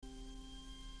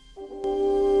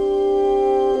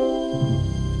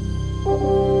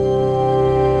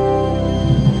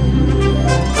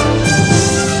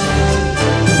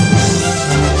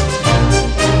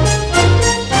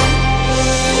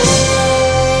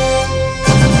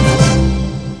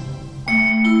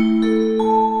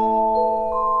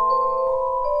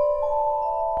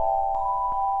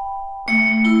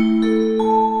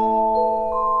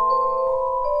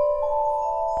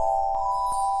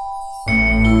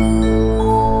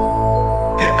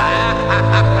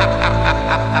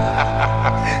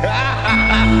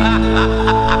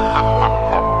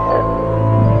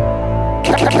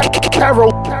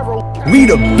We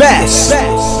the best.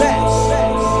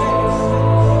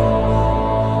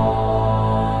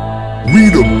 We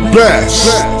the best.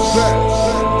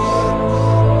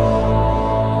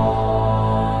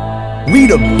 We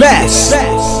the best.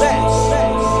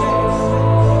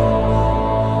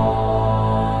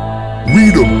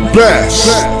 We the best.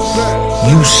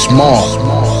 You smart.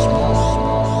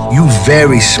 You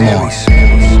very smart.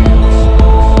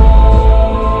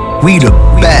 We the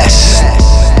best.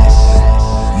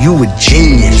 You a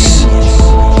genius.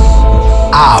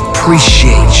 I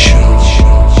appreciate you.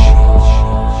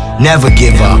 Never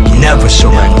give up, never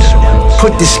surrender.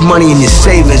 Put this money in your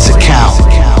savings account.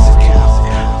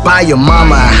 Buy your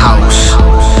mama a house.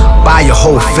 Buy your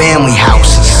whole family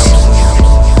houses.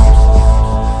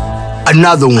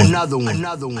 Another one.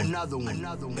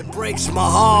 It breaks my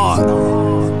heart.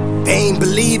 They ain't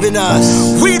believe in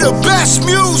us. We the best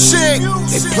music.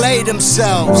 They play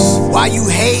themselves. While you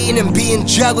hating and being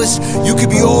jealous, you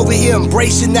could be over here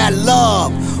embracing that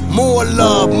love. More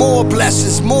love, more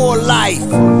blessings, more life.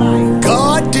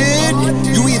 God did.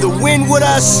 You either win with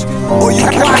us or you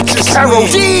watch us win.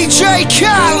 DJ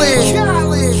Khaled.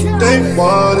 They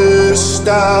wanted us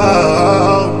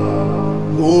down.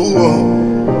 Ooh.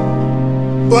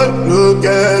 But look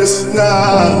at us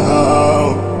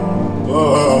now.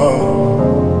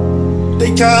 Oh.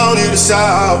 They counted us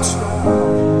out.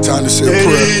 Time to say a They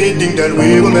prayer. didn't think that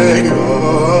we would make it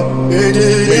up. They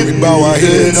didn't Maybe bow our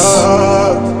heads.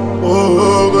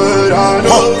 Oh, but I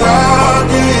know God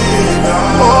did.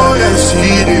 Oh, yes,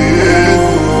 He did.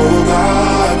 Oh,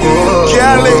 God did.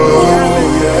 Khaled.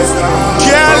 Oh, yes,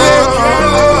 Khaled.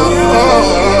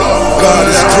 God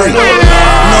is great.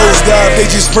 Nosedive, they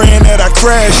just praying that I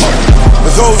crash.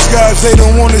 But those guys, they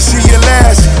don't wanna see you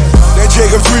last. That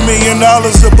Jacob $3 million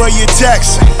above your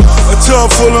tax. A tub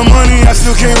full of money, I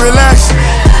still can't relax.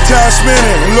 Time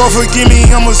spinning, Lord forgive me,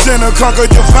 I'm a sinner. Conquer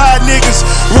divide niggas.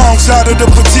 Wrong side of the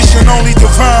petition, only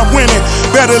divine winning.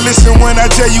 Better listen when I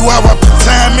tell you how I put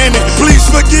time in it. Please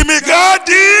forgive me, God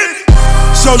did.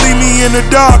 So leave me in the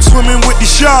dark, swimming with the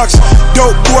sharks.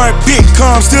 Dope boy, big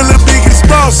calm, still the biggest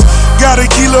boss. Got a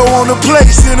kilo on the plate,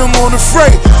 send him on the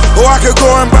freight. Or I could go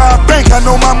and buy a bank, I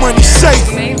know my money's safe.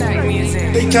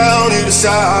 They counted us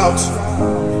out.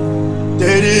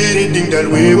 They didn't think that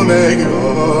we would make it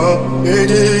up. They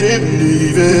didn't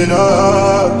believe in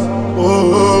us.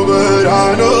 Oh, but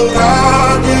I know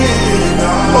God did.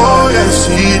 Oh, yes,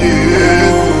 He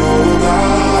did. Oh,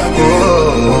 God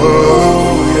did.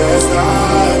 Oh, yes,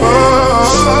 God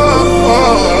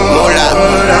did.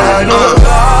 But I know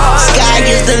God did. Sky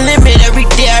is the limit, every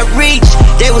day I reach.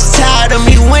 They was tired of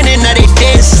me winning, now they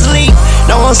dead asleep.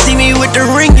 No one see me with the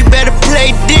ring, you better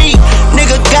play D.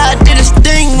 Nigga, God did his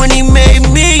thing when He made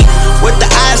me. With the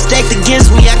eyes stacked against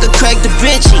me, I could crack the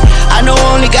Vinci. I know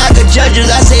only God could judge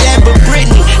us, I say that but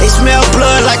Britney. They smell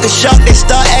blood like a shark, they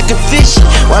start acting fishy.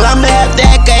 Well, I'ma have to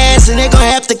act ass and they gon'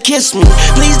 have to kiss me.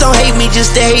 Please don't hate me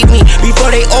just to hate me. Before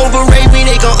they overrate me,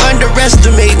 they gon'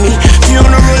 underestimate me.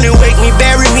 Funeral and wake me,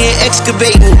 bury me and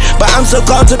excavate me. But I'm so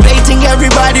cultivating,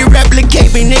 everybody replicate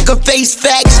me. Nigga, face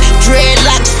facts,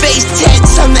 dreadlocks, face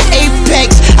tats, I'm the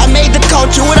apex. I made the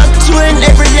culture, what I'm doing, they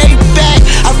relate back.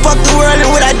 I fucked the world and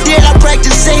what I did, I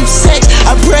practice safe sex.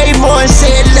 I prayed more and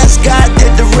said less, God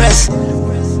did the rest.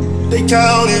 They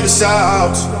counted us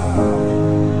out.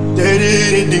 They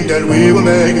didn't think that we would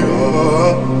make it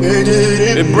up. They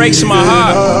didn't. It breaks my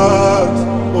heart.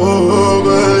 Oh,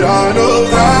 but I know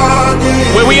God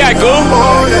did. Where we at, Goo?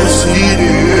 Oh, yes, He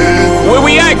did. Where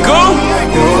we at, Goo?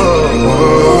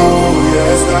 Oh,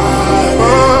 yes, God did.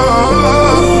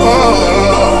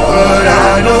 But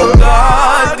I know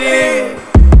God did.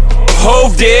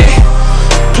 Hove did.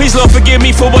 Please, Lord, forgive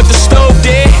me for what the stove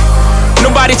did.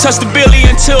 Nobody touched the billy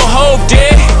until Hove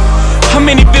did. How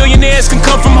many billionaires can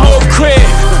come from Hove crib?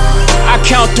 I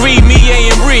count 3, me, A,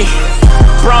 and Ree.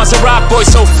 Bronze and Rock Boy,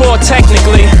 so 4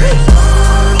 technically.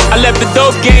 I left the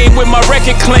dope game with my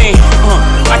record clean.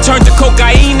 I turned the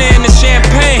cocaine into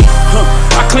champagne.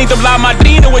 I cleaned up La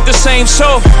Madrina with the same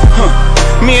soap.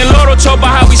 Me and Loro talk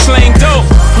about how we slang dope.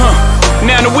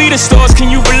 Now the weed stores,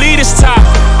 can you believe this top?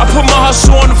 I put my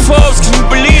hustle on the Forbes, can you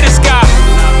believe this guy?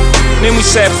 Then we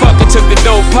said fuck it, took the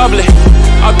dope public.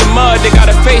 Out the mud, they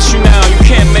gotta face you now, you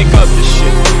can't make up this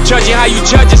shit. Judging how you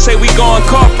judge it, say we going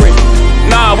corporate.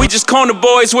 Nah, we just corner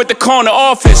boys with the corner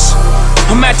office.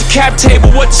 I'm at the cap table,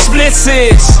 what the splits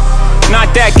is.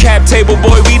 Not that cap table,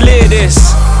 boy, we live this.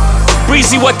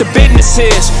 Breezy, what the business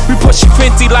is. We pushing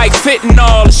 50 like fitting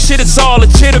all. The shit is all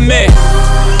legitimate.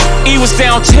 E was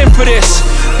down 10 for this.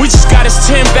 We just got his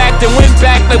 10 back, then went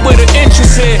back like where the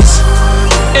interest is.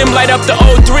 M light up the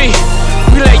 03.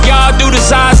 We let y'all do the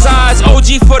Zazas,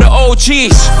 OG for the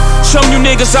OGs. Some you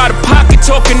niggas out of pocket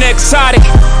talking exotic.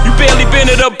 You barely been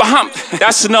it up a hump,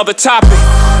 that's another topic.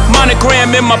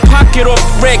 Monogram in my pocket off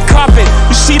the red carpet.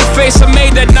 You see the face I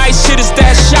made that night, shit is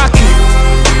that shocking.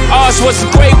 Ours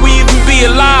wasn't great, we even be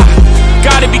alive.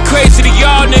 Gotta be crazy to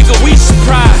y'all, nigga, we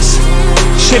surprised.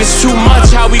 Shit is too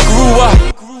much how we grew up.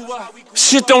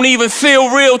 Shit don't even feel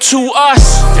real to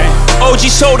us. OG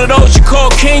sold to those you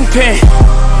call kingpin.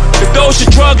 If those are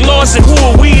drug lords, then who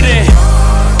are we then?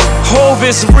 Hov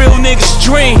is a real nigga's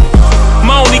dream.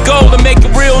 My only goal to make a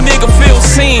real nigga feel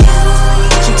seen.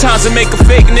 Sometimes I make a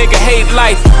fake nigga hate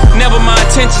life. Never my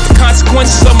intentions, the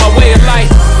consequences of my way of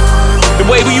life. The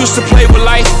way we used to play with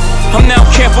life, I'm now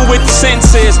careful with the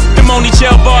sentences. Them only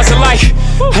jail bars of life.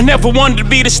 I never wanted to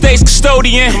be the state's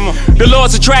custodian. The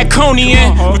laws are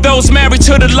draconian. With those married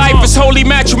to the life, it's holy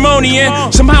matrimonian.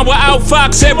 Somehow I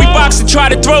outfox every box that try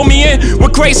to throw me in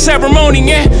with great ceremony.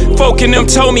 Folk in them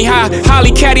told me how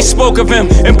Holly Caddy spoke of him,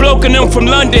 and bloke in them from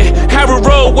London, Harrow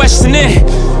Road, Western End.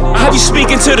 I be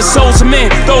speaking to the souls of men,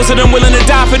 those of them willing to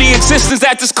die for the existence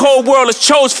that this cold world has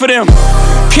chose for them.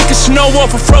 Kicking snow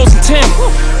off a frozen Tim,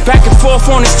 back and forth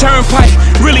on this turnpike,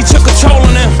 really took a toll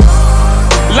on them.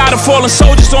 A lot of fallen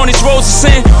soldiers on these roads of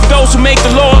sin. For those who make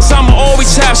the laws, I'ma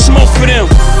always have smoke for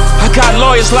them. I got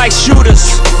lawyers like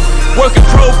shooters, working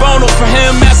pro bono for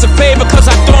him as a favor cause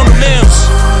I thrown the limbs.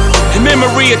 In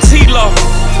memory of T-Lo,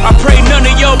 I pray none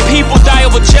of your people die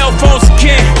over jail phones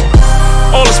again.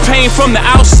 All this pain from the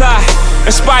outside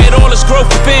inspired all this growth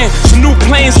within. Some new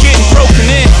planes getting broken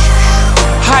in.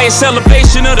 Highest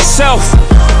elevation of the self.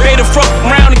 They done fuck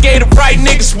around and gave the right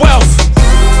niggas wealth.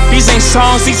 These ain't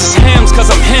songs, these is hymns,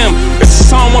 cause I'm him. This is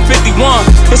Psalm 151,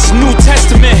 this is New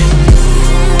Testament.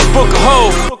 Book of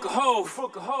Hov.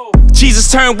 Jesus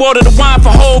turned water to wine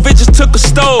for Hov, it just took a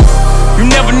stove. You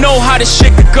never know how this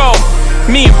shit could go.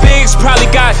 Me and Biggs probably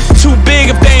got too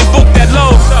big if they ain't booked that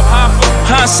low.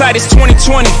 Hindsight is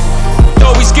 2020.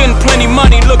 Though he's getting plenty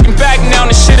money, looking back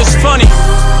now this shit is funny.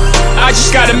 I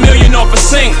just got $1 million off a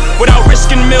sink without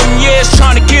risking a million years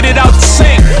trying to get it out the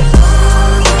sink.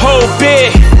 Hov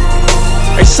big.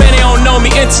 They say they don't know me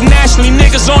internationally,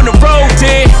 niggas on the road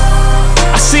did.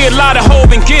 I see a lot of Hov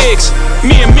in gigs.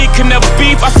 Me and me can never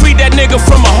beef, I freed that nigga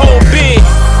from a whole big.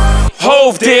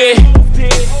 Hov did.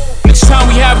 Next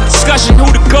time we have a discussion, who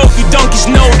the GOAT, you donkeys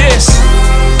know this.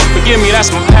 Forgive me,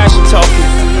 that's my passion talking.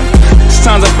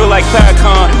 Sometimes I feel like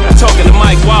Farrakhan talking to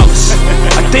Mike Wallace.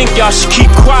 I think y'all should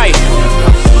keep quiet.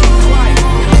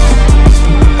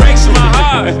 Breaks my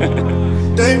heart.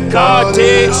 God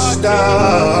did.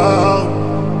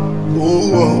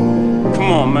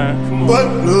 Come on, man. Come on. But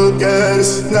look at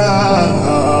us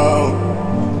now.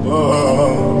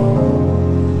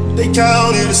 They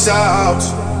counted us out.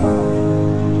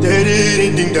 They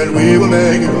didn't think that we would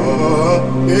make it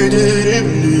up. They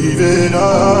didn't believe in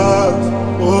us.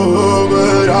 Oh,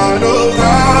 but I know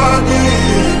God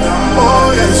did.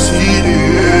 Oh, yes, He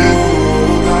did.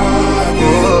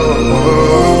 Oh,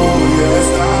 yes,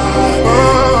 God did.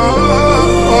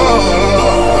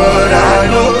 But I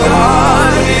know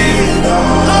God did.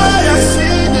 Oh, yes,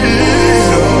 He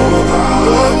did.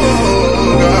 Oh,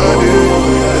 God did.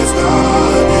 Yes,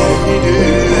 God did. He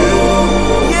did.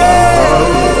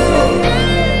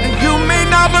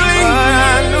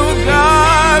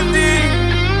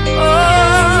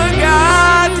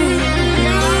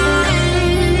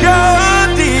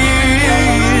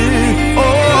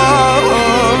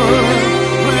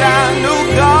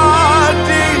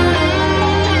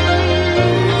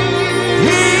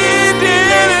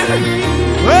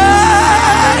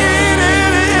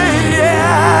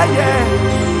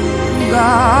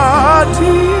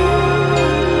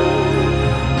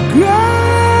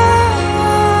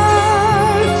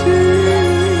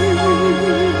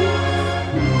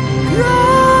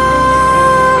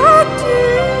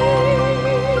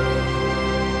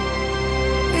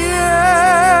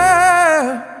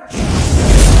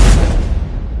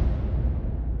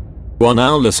 You are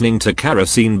now listening to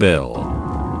Kerosene Bill.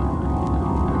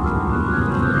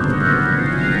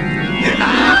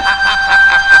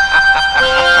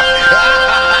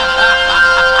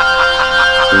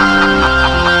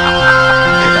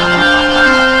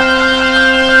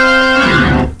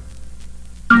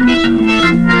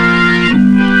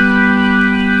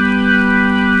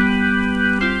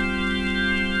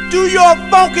 Do your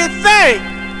funky thing.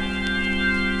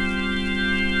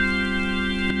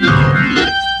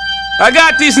 I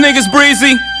got these niggas,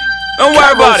 Breezy. Don't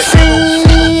worry about it.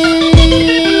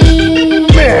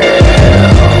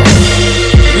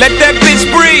 Let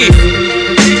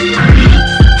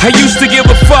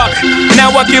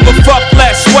Now I give a fuck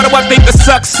less. What do I think of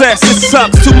success? It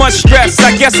sucks, too much stress.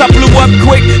 I guess I blew up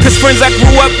quick, cause friends I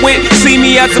grew up with see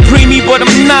me as a preemie, but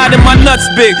I'm not and my nuts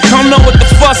big. I don't know what the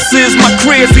fuss is, my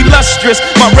career's illustrious.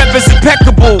 My rep is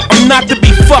impeccable, I'm not to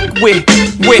be fucked with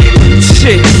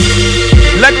shit.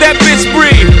 Let that bitch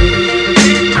breathe.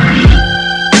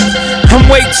 I'm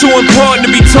way too important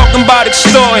to be talking about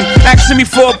extorting. Asking me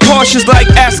for a Porsche's like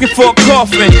asking for a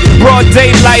coffin. Broad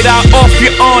daylight, I'll off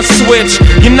your on switch.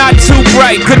 You're not too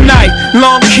bright, good night,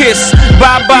 long kiss,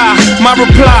 bye bye. My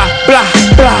reply, blah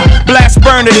blah. Blast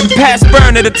burner, then pass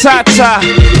burner to Tata.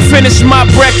 Finish my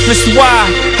breakfast, why?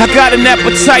 I got an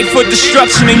appetite for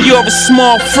destruction and you're a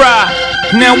small fry.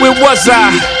 Now where was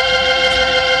I?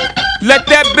 Let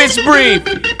that bitch breathe.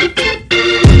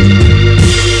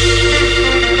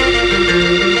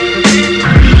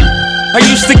 I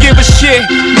used to give a shit,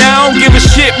 now I don't give a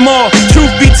shit more.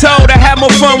 Truth be told, I had more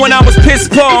fun when I was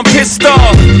pissed poor, I'm pissed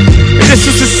off. This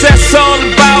is success all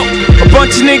about a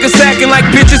bunch of niggas acting like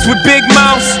bitches with big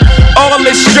mouths. All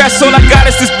this stress, all I got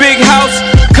is this big house.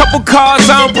 Couple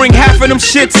cars, I don't bring half of them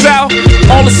shits out.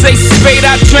 All the say spade,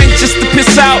 I drank just to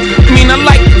piss out. I mean, I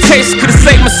like the taste, could've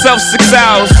saved myself 6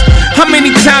 hours. How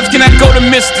many times can I go to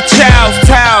Mr. Chow's?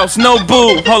 Towels, no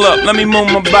boo, hold up, let me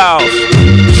move my bowels.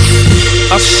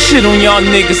 I'll shit on y'all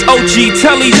niggas. OG,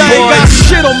 tell these boys. I ain't got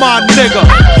shit on my nigga.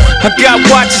 I got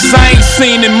watches I ain't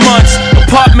seen in months.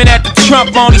 Apartment at the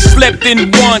Trump, only slept in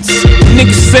once.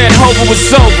 Niggas said Hova was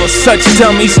over, such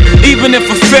dummies. Even if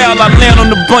I fail, I land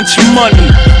on a bunch of money.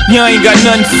 Y'all ain't got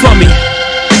nothing for me.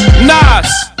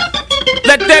 Nas,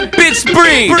 let that bitch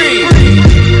breathe.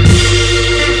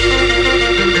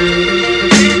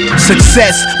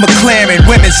 Success, McLaren,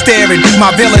 women staring.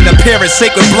 My villain appearance,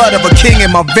 sacred blood of a king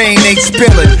in my vein ain't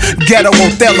spilling. Ghetto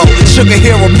Othello, sugar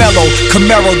hero mellow,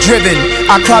 Camaro driven.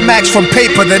 I climax from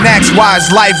paper, then ask why is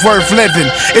life worth living?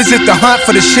 Is it the hunt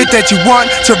for the shit that you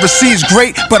want? To receive's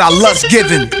great, but I lust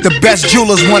giving. The best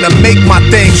jewelers wanna make my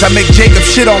things. I make Jacob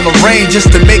shit on Lorraine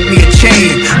just to make me a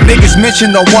chain. Niggas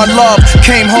mention the one love,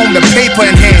 came home the paper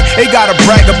in hand. They gotta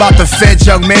brag about the feds,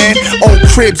 young man. Old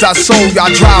cribs I sold,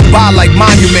 y'all drive by like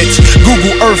monuments.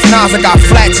 Google Earth, Nas, I got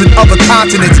flats in other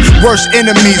continents. Worst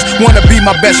enemies wanna be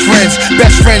my best friends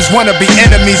wanna be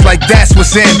enemies, like that's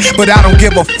what's in. But I don't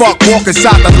give a fuck, walk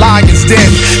inside the lion's den.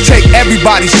 Take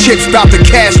everybody's chips, bout to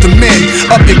cash them in.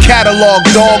 Up your catalog,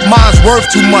 dog, mine's worth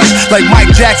too much. Like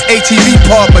Mike Jack's ATV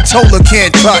park, Matola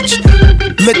can't touch.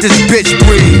 Let this bitch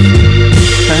breathe.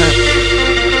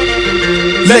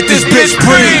 Let this bitch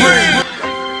breathe.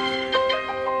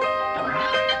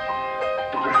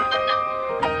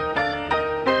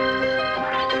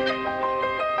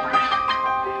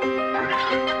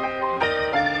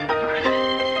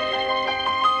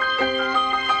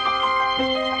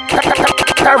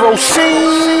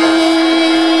 Kerosene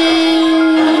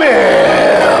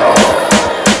Mill.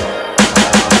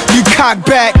 You cock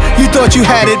back, you thought you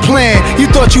had it planned. You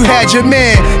thought you had your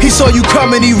man. He saw you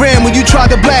coming, he ran when you tried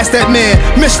to blast that man.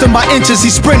 Missed him by inches,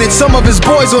 he sprinted. Some of his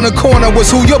boys on the corner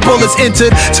was who your bullets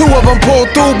entered. 2 of them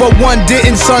pulled through, but 1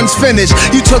 didn't, son's finished.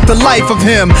 You took the life of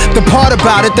him. The part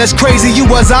about it that's crazy, you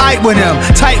was aight with him,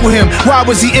 tight with him. Why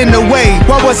was he in the way?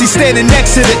 Why was he standing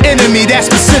next to the enemy that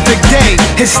specific day?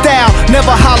 His style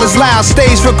never hollers loud,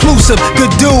 stays reclusive.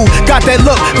 Good dude, got that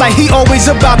look like he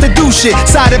always about to do shit.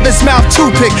 Side of his mouth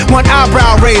toothpick, 1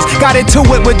 eyebrow raised. Got into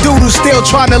it with dude who's still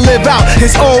trying to live out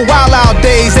his old wild out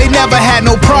days. They never had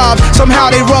no problems.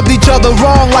 Somehow they rubbed each other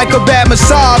wrong like a bad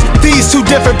massage. These 2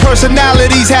 different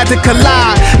personalities had to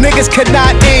collide. Niggas could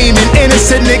not aim and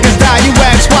innocent niggas die. You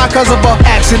ask why? Cause of a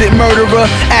accident murderer.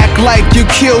 Act like you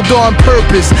killed on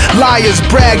purpose. Liars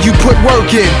brag you put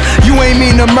work in. You ain't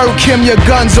mean to murk him, your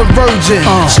gun's a virgin.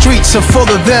 Streets are full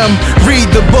of them, read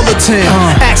the bulletin.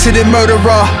 Accident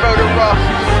murderer.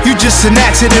 You just an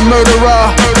accident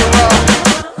murderer.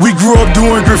 We grew up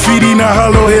doing graffiti, now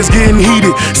hollow heads getting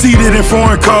heated. Seated in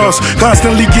foreign cars,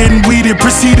 constantly getting weeded.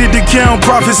 Proceeded to count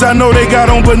profits, I know they got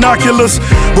on binoculars.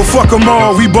 But fuck them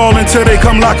all, we ballin' till they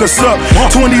come lock us up.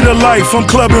 20 to life, I'm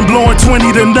clubbing, blowing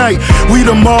 20 tonight. We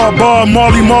the mob bar,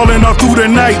 Marley mauling all through the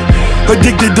night.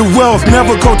 Addicted to wealth,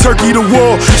 never cold turkey to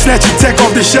war. Snatch your tech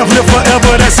off the shelf, live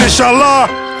forever, that's inshallah.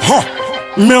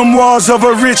 Memoirs of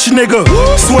a rich nigga.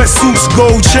 Sweatsuits,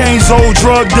 gold chains, old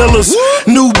drug dealers.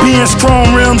 New Benz,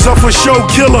 chrome rims are for show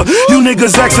killer. You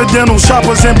niggas accidental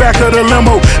shoppers in back of the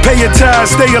limo. Pay your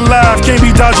tithes, stay alive, can't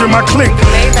be dodging my click.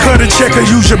 Cut a check or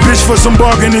use your bitch for some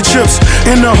bargaining chips.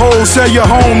 In the hole, sell your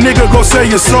home, nigga, go sell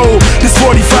your soul. This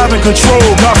 45 in control,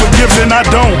 God forgives and I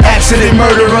don't. Accident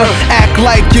murderer, act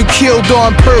like you killed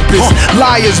on purpose.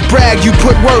 Liars brag you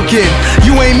put work in.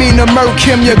 You ain't mean to murk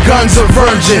him, your gun's a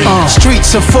virgin.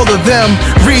 Streets are full of them,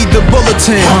 read the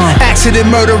bulletin. Accident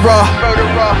murderer,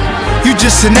 you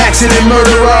just an accident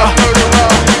murderer.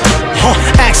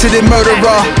 Accident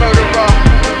murderer.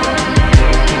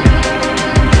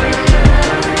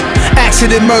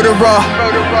 Accident murderer.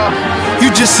 You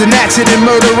just an accident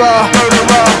murderer.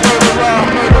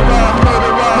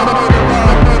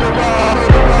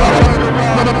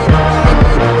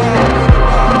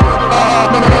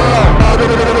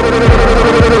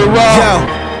 Yo,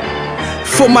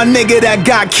 for my nigga that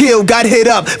got killed, got hit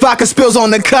up, vodka spills on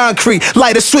the concrete,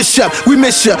 light a switch up, we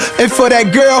miss ya. And for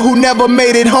that girl who never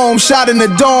made it home, shot in the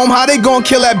dome, how they gon'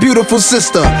 kill that beautiful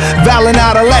sister? Violent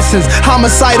adolescents,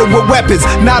 homicidal with weapons,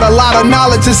 not a lot of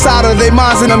knowledge inside of their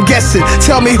minds, and I'm guessing.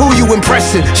 Tell me who you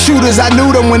impressing? Shooters, I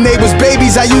knew them when they was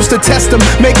babies, I used to test them,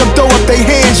 make them throw up their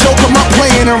hands, choke them up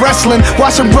playing and wrestling,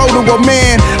 watch them grow to a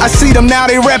man. I see them now,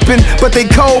 they reppin', but they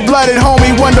cold-blooded,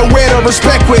 homie, wonder where the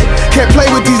respect with. Can't play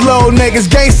with these little niggas,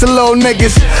 gangsta little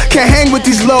niggas. Can't hang with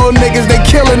these little niggas, they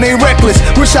killin', they reckless.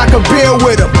 Wish I could build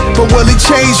with them, but will he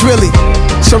change really?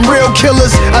 Some real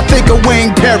killers, I think of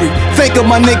Wayne Perry. Think of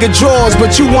my nigga Jaws,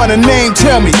 but you want a name,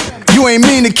 tell me. You ain't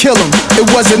mean to kill him, it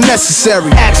wasn't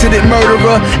necessary. Accident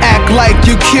murderer, act like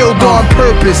you killed on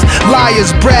purpose.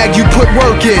 Liars brag, you put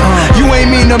work in. You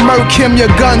ain't mean to murk him, your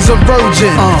gun's a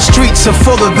virgin. Streets are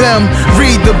full of them,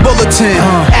 read the bulletin.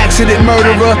 Accident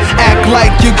murderer, act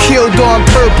like you killed on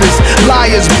purpose.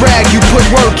 Liars brag, you put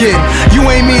work in. You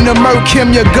ain't mean to murk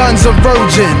him, your gun's a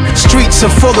virgin. Streets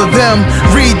are full of them,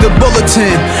 read the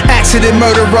bulletin. Accident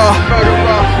murderer,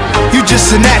 you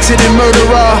just an accident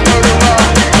murderer.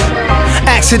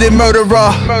 Accident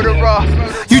murderer,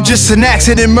 you just an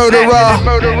accident murderer.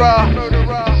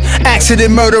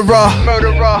 Accident murderer,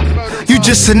 you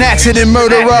just an accident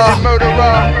murderer.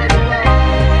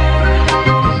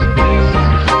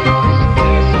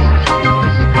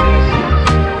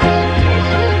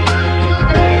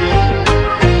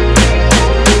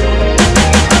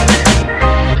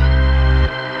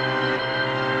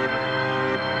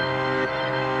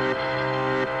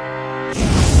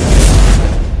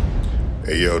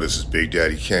 Hey yo, this is Big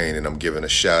Daddy Kane, and I'm giving a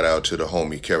shout out to the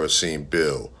homie Kerosene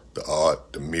Bill. The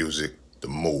art, the music, the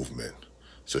movement.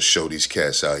 So show these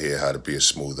cats out here how to be a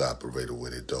smooth operator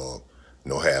with it, dog.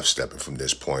 No half-stepping from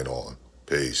this point on.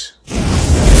 Peace.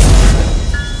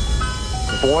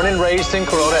 Born and raised in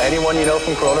Corona, anyone you know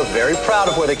from Corona, very proud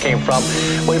of where they came from.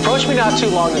 Well, he approached me not too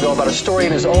long ago about a story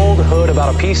in his old hood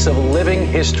about a piece of living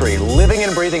history, living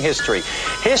and breathing history.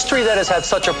 History that has had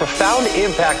such a profound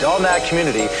impact on that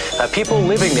community that people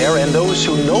living there and those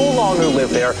who no longer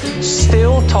live there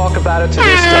still talk about it to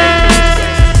this day.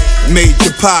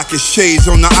 Major pockets, shades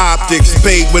on the optics.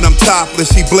 Spade when I'm topless,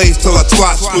 he blaze till I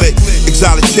twat split.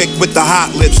 Exotic chick with the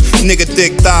hot lips. Nigga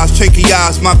thick thighs, shaky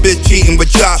eyes, my bitch eating with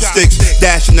chopsticks.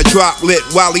 Dashing the drop lit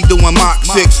while he doing Mach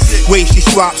 6. Way she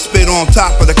swap spit on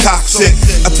top of the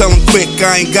coccyx. I tell him quick,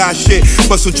 I ain't got shit.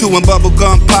 But some chewing bubble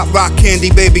gum, pop rock candy,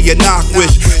 baby, you knock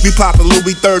wish. We poppin'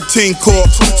 Louis 13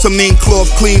 corks. Some mean cloth,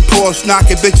 clean Porsche,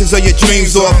 knocking bitches of your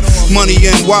dreams off. Money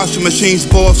in washing machines,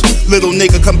 boss. Little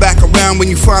nigga come back around when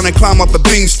you finally climb up a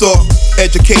beanstalk.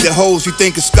 Educated hoes, you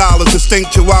think of scholars.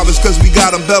 Distinct chihuahuas, cause we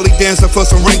got them belly dancing for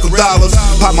some wrinkled dollars.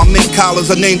 Pop my mink collars,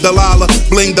 her name Delilah.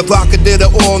 Bling the vodka, did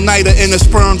an all-nighter in a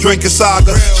sperm drinking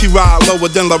saga. She ride lower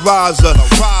than La Raza.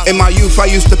 In my youth, I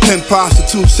used to pimp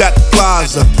prostitutes at the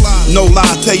plaza. No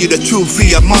lie, tell you the truth,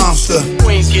 he a monster.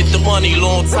 Queens get the money,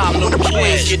 long time, no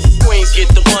cash. Queens get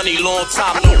the money, long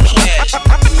time, no cash.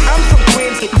 I'm from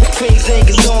Queens, Queens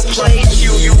niggas don't play.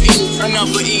 Q-U-E,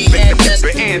 another E, that's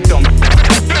the anthem.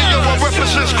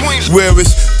 Where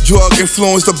is drug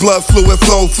influence, the blood fluid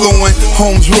flow fluent.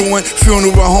 Homes ruined,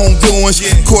 funeral home doings.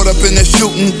 Caught up in the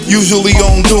shooting, usually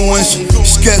on doings.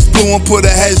 Sketch blue and put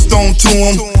a headstone to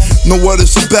him. Know what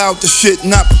it's about, the shit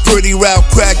not pretty route.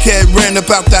 Crackhead ran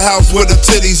about the house with her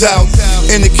titties out.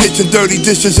 In the kitchen, dirty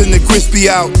dishes and the crispy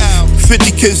out.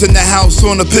 50 kids in the house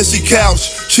on a pissy couch.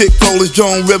 Chick cold as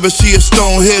Joan River, she a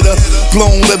stone hitter.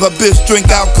 Blown liver, bitch drink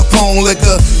Al Capone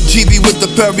liquor. GB with the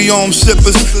Perrier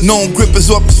sippers. Known grippers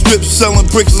off the strip, selling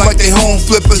bricks like they home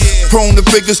flippers. Prone to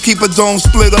figures, keep a dome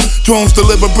splitter. Drones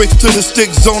deliver bricks to the stick,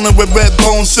 zoning with red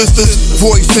bone sisters.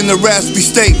 Voice in the raspy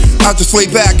state. I just lay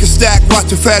back and stack,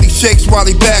 watching fatty shakes while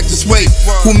he bags his weight.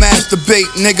 Who masturbate?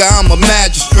 Nigga, I'm a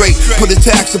magistrate. Put a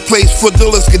tax in place for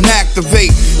dealers can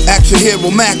activate. Action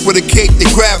hero Mac with a cake, they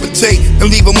gravitate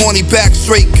and leave him on he back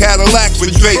straight. Cadillacs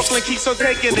with Drake. Brooklyn keeps on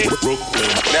taking it.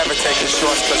 Never taking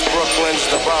shorts cause Brooklyn's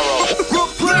the borough.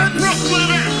 Brooklyn,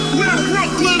 where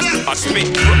Brooklyn at? I spit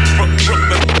Brooklyn.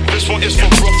 This one is from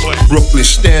Brooklyn. Brooklyn,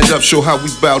 stand up, show how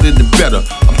we bout it and better.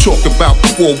 I'm talking about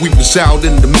before we was out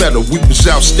in the meadow. We was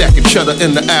out stacking cheddar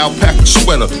in the alpaca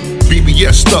sweater.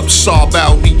 BBS'd up, sob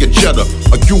out, eat a Jetta.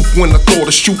 A youth when I thought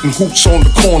of shooting hoops on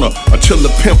the corner, until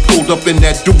the pimp pulled up in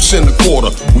that deuce in the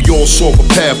quarter. We all saw a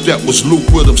path that was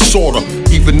lucrative, sorta.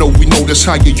 Even though we know that's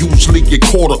how you usually get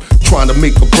caught up. Trying to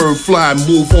make a bird fly and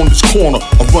move on this corner.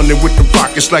 I'm running with the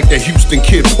Rockets like that Houston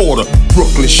Kid Porter.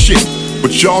 Brooklyn shit.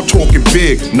 But y'all talking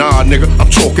big, nah nigga, I'm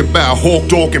talking about hawk,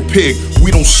 dog, and pig. We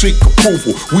don't seek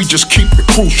approval, we just keep it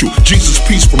crucial. Jesus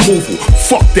peace removal,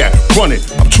 fuck that, run it.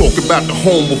 I'm talking about the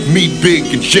home of me, Big,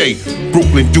 and Jay.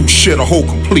 Brooklyn do shit a whole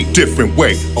complete different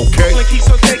way, okay? Brooklyn keeps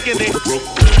on taking it.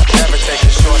 Never take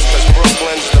it short, cause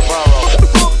Brooklyn's the borough.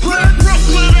 Brooklyn,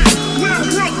 where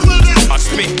Brooklyn is. I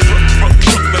speak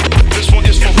Brooklyn, this one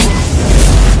is from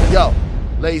Brooklyn. Yo.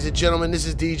 Ladies and gentlemen, this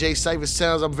is DJ Cypher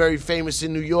Sounds. I'm very famous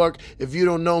in New York. If you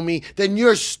don't know me, then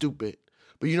you're stupid.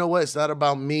 But you know what? It's not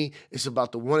about me. It's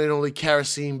about the one and only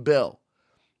Kerosene Bill.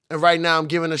 And right now, I'm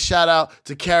giving a shout out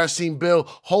to Kerosene Bill,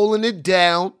 holding it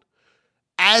down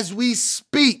as we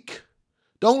speak.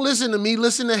 Don't listen to me.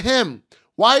 Listen to him.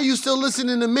 Why are you still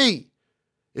listening to me?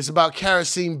 It's about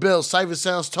Kerosene Bill. Cypher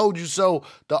Sounds told you so.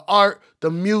 The art, the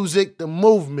music, the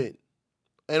movement,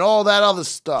 and all that other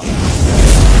stuff.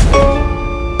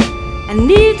 I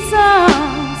need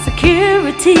some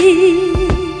security.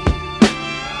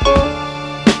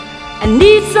 I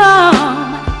need some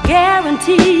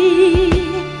guarantee.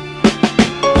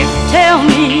 Tell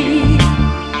me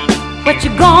what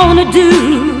you're gonna do.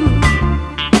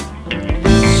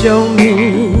 Show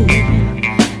me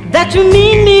that you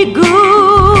mean me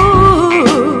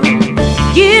good.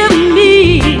 Give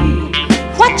me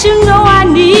what you know I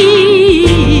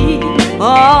need.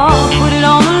 Oh, put it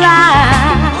on the line.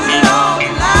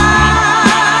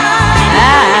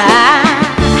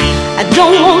 I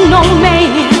don't want no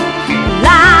man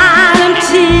lying and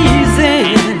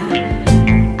teasing.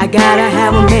 I gotta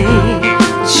have a man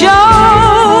show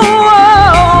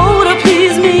to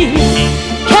please me.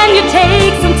 Can you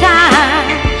take some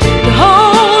time to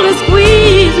hold and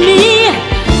squeeze me?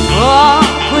 Oh,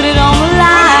 put it on the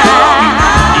line.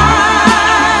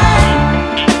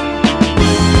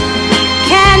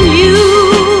 Can you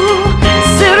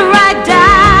sit right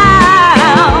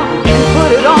down and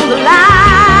put it on the line?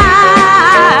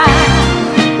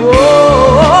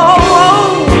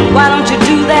 Why don't you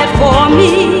do that for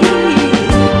me?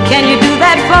 Can you do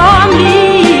that for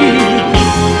me?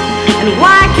 And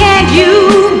why can't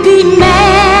you be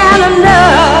man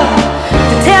enough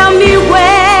to tell me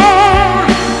where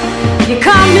you're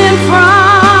coming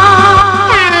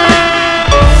from?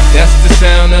 That's the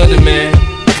sound of the man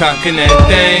cocking that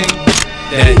thing,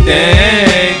 that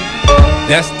thing.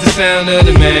 That's the sound of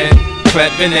the man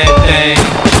clapping that thing,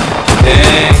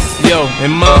 dang. Yo,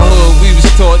 in my hood, we was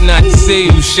taught not to say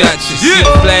who shot you. See the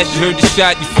flash, you heard the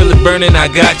shot, you feel it burning, I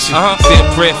got you. Say a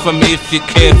prayer for me if you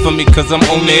care for me, cause I'm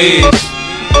on the edge.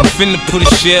 I'm finna put a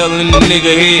shell in the nigga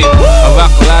head. I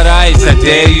rock a lot of ice, I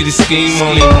dare you to scheme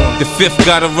on it. The fifth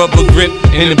got a rubber grip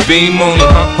and a beam on it.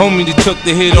 Homie that took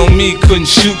the hit on me couldn't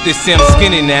shoot. They say I'm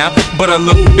skinny now, but I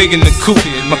look big in the coupe.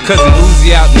 My cousin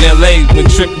Uzi out in LA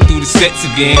went tripping through the sets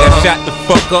again. Got shot the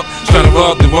fuck up, trying to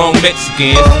rob the wrong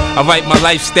Mexicans. I write my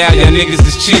lifestyle, y'all niggas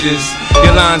is cheaters.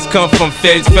 Your lines come from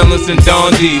feds, fellas, and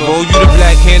Don Devo. You the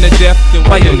black hand of death, then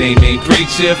why your name ain't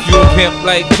Preacher? If you a pimp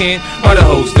like Ken, why the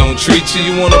hoes don't treat you?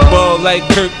 You want a ball like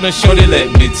Kirk, now sure they let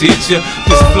me teach you.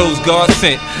 This flow's God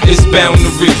sent, it's bound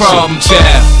to reach problem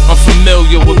child. I'm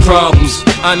familiar with problems,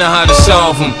 I know how to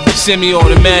solve them.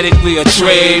 Semi-automatically, a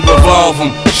trade, revolve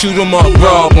them. Shoot them up,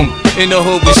 rob them. In the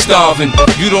hood we starving.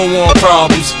 You don't want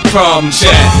problems, problem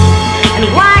child. And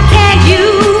why can't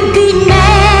you be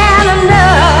man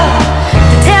enough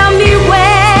to tell me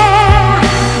where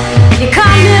you're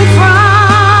coming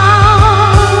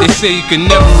from? They say you can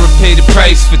never repay the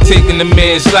price for taking a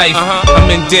man's life. I'm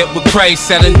in debt with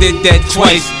Christ, I done did that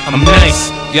twice. I'm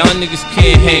nice, y'all niggas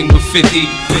can't hang with 50.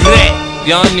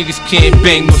 Y'all niggas can't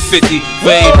bang with 50.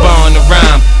 Way bar on the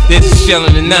rhyme, there's a shell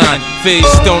in the 9. Face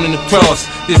stone in the cross,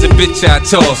 there's a bitch I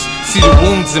toss. See the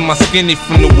wounds in my skinny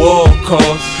from the war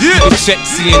cause. You can check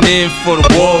CNN for the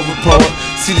war report.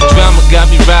 See the drama got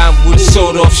me riding with a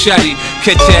sawed off shotty.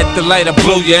 Catch you at the light, I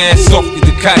blow your ass off the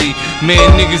Ducati. Man,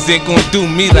 niggas ain't gon' do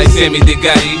me like Sammy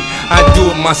Degotti. I do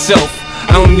it myself,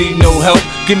 I don't need no help.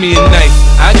 Give me a knife,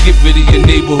 I get rid of your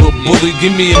neighborhood bully.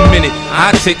 Give me a minute,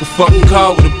 I take a fucking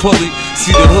car with a pulley.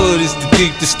 See the hood is the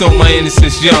deep that stole my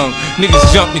innocence young.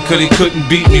 Niggas jumped me cause they couldn't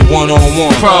beat me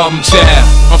one-on-one. Problem child,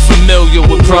 I'm familiar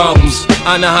with problems,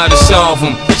 I know how to solve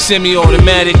them.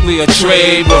 Semi-automatically, a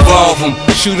trade, revolve them.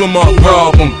 Shoot them up,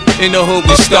 rob them. In the hood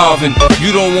we starving.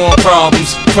 You don't want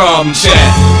problems, problem child.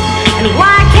 And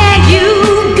why can't you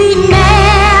be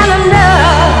man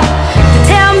enough to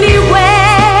tell me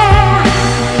where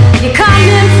you're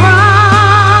coming from?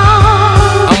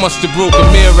 I must have broke a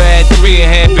mirror at 3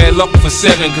 and had bad luck for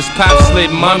 7. Cause Pop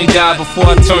slid, mommy died before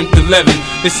I turned 11.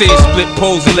 They say you split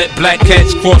poles and let black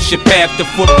cats cross your path. The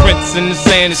footprints in the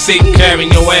sand is Satan carrying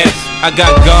your ass. I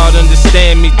got God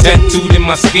understand me, tattooed in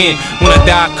my skin. When I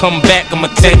die, I come back,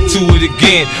 I'ma tattoo it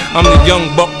again. I'm the young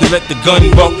buck that let the gun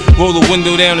buck. Roll the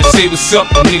window down and say what's up,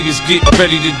 niggas get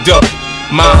ready to duck.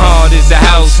 My heart is a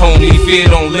house, homie, fear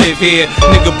don't live here.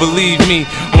 Nigga, believe me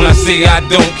when I say I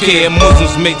don't care.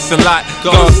 Muslims makes a lot,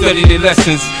 God study their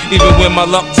lessons. Even when my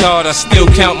luck's hard, I still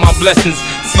count my blessings.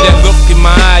 See that look in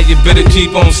my eye, you better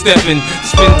keep on stepping.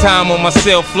 Spend time on my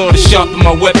cell floor to sharpen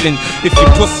my weapon. If you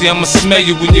pussy, I'ma smell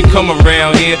you when you come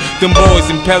around here. Them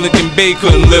boys in Pelican Bay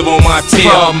couldn't live on my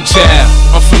tail. Problem child,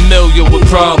 I'm familiar with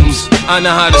problems, I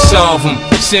know how to solve them.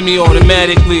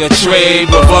 Semi-automatically, a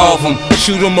trade, revolve them.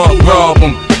 Shoot them up, rob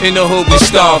them. In the hood we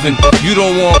starving. You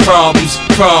don't want problems,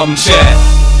 problem child.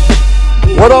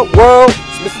 What up, world?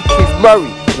 It's Mr. Keith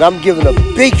Murray, and I'm giving a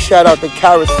big shout out to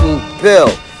Kerosene Bill.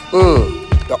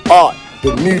 The art,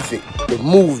 the music, the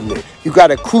movement. You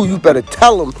got a crew, you better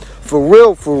tell them for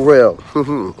real, for real.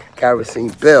 Kerosene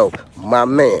Bill, my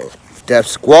man. Def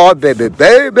Squad, baby,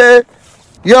 baby.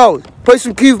 Yo, play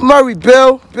some Keith Murray,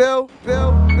 Bill. Bill.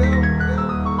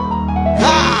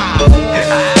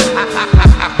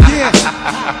 Yeah.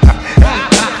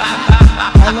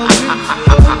 Hello,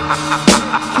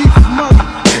 Keith Murray.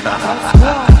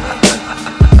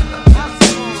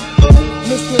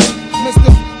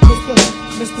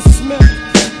 Mr. Smith,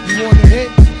 you want to hit?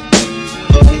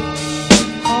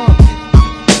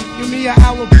 Give me an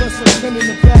hour plus a pen in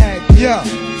the bag. Yeah,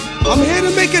 I'm here to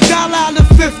make $1 out of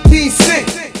 15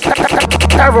 cents.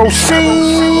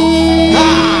 Kerosene.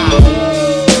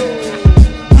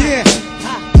 Yeah.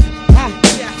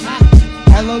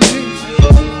 Hello, G.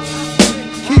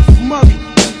 Keith Murray.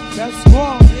 That's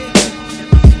wrong.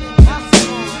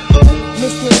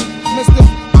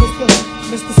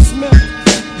 Mr. Smith,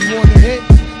 you want to hit?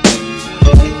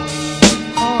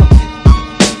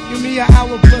 Give me an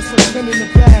hour plus a pen in the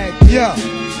bag. Yeah.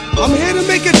 I'm here to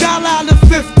make $1 out of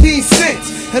 15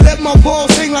 cents and let my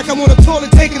balls hang like I'm on a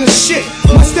toilet taking a shit.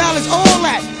 My style is all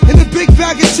that, and the big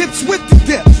bag of chips with the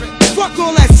dip. Fuck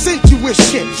all that sensuous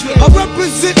shit. I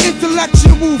represent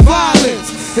intellectual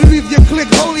violence and leave your clique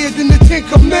holier than the 10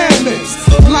 Commandments.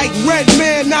 Like Red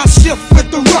Man, I shift with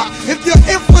the rock. If your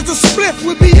if was a spliff,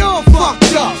 we'd be all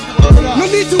fucked up. No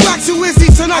need to act too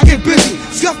easy, son, I get busy.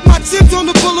 Scuff my chips on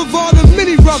the boulevard of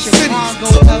many rough cities.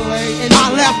 I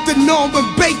left the norm and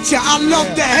bait ya. I love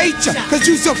to hate ya, cause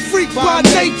you's a freak by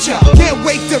nature. Can't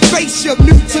wait to face ya,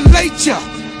 mutilate ya.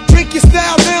 Drink your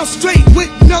style down straight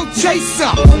with no chaser.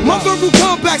 My verbal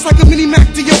comebacks like a mini Mac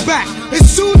to your back. As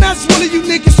soon as one of you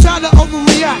niggas try to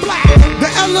overreact, the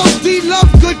LOD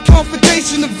love good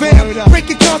confrontation of vamp.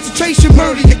 Breaking concentration,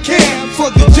 murder your camp.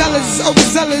 For the jealous,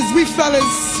 overzealous, we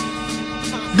fellas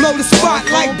blow the spot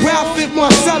like Brown Fit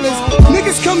Marcellus.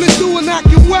 Niggas coming through and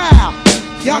acting wild.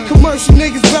 Y'all commercial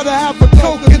niggas better have a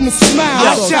coke in the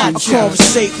smile. I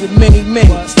conversate with many men.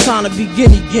 It's time to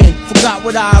begin again. Forgot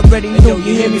what I already knew.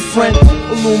 You hear me, friend?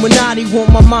 Illuminati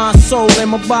want my mind, soul, and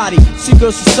my body.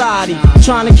 Secret society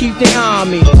trying to keep their eye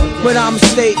on me, but I'ma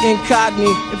stay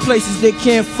incognito in places they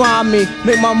can't find me.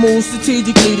 Make my moves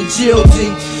strategically. The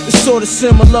G.O.D. It's sorta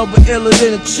similar but iller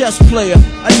than a chess player.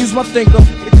 I use my thinker.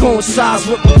 It coincides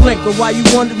with my blinker. Why you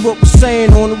wonder what we're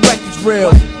saying on the record's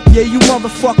real? Yeah, you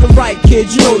motherfucking right,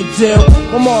 kid, you know the deal.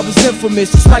 My mob is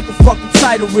infamous, it's like a fucking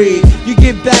title read. You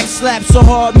get back slapped so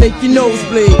hard, make your nose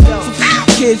bleed.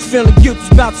 So kids feeling guilty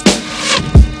about the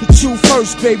you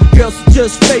first, baby girl, so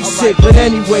just face it. But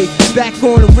anyway, back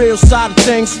on the real side of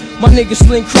things, my niggas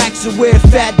sling cracks and wear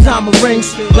fat diamond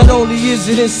rings. Not only is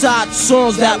it inside the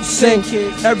songs that we sing,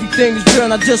 everything is real,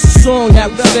 not just a song that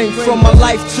we sing. From my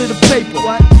life to the paper,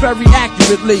 very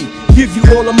accurately. Give you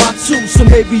all of my two, so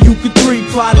maybe you could three.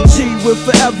 Prodigy with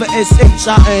forever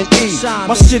S-H-I-N-E.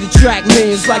 My shit attract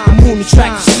millions like a moon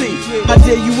attract the sea. How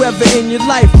dare you ever in your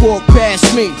life walk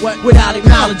past me without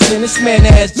acknowledging this man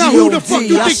has G.O.D. Now who the fuck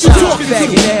you think you talking to?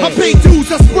 I pay dues,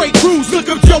 I spray crews, look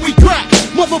up Joey Crack.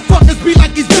 Motherfuckers be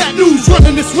like he's bad news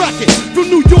running this racket.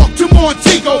 From New York to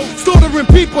Montego,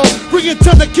 slaughtering people, bringing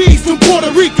ton of keys from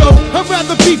Puerto Rico. I'd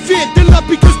rather be feared than love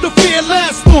because the fear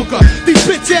lasts longer. These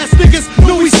bitch ass niggas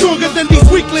know he's stronger than these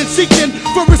weaklings seeking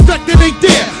for respect that ain't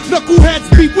there.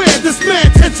 Knuckleheads beware, this man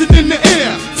tension in the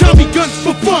air. Tommy guns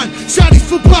for fun, shotties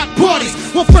for block parties.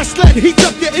 While fresh lead heats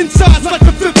up your insides like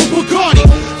a fifth of Bacardi.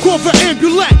 Call for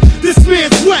ambulance,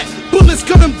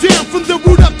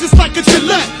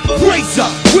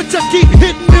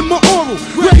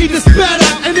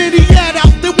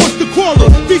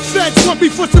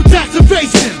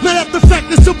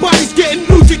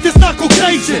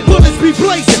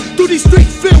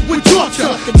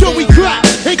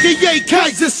 DJ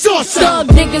Kaiser Saucer. Thug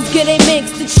niggas get a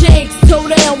mix, the chinks. Toe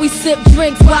down, we sip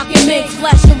drinks, rockin' minks,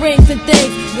 flashing rings and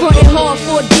things. Frontin' hard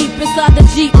for deep inside the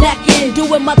Jeep, knackin'.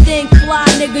 Doing my thing, fly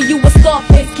nigga, you a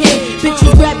Scarface king.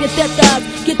 Bitches grab your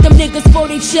tetas, get them niggas for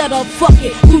they cheddar. Fuck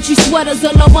it, Gucci sweaters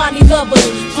and Armani lovers.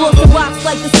 Flossing rocks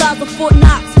like the size of Fort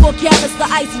Knox. 4 carats, the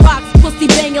ice rocks. Pussy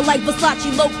banging like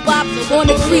Versace low pop. On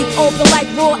the creek, open like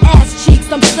raw ass cheeks.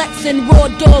 I'm sexin', raw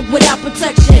dog without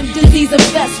protection. Disease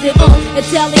infested,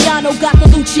 Italiano got the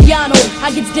Luciano.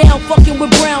 I gets down fucking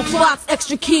with Brown Fox.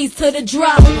 Extra keys to the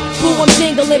drop. Boo, I'm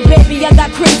jingling, baby. I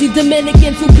got crazy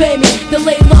Dominicans who pay me. To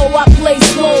lay low, I play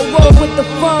slow. Roll with the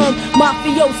firm.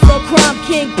 Mafiosa, crime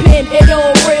kingpin. It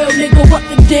all real, nigga. What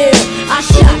the deal? I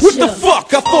shot What the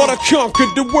fuck? I thought I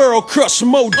conquered the world. Crush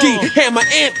Mo D, Hammer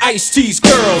and Ice-T's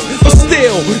girls. But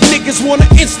still, niggas wanna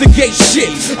instigate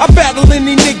shit. I battle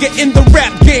any nigga in the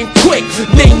rap game quick.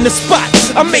 Name the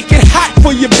spots. I make it hot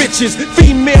for your bitches.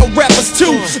 Female rappers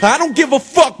too. I don't give a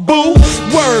fuck, boo.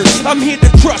 Words. I'm here to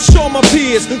crush all my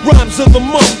peers. Rhymes of the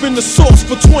month in the source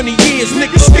for 20 years.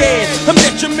 Niggas scared. I'm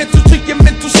detrimental to your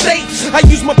mental state. I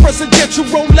use my presidential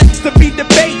Rolex to be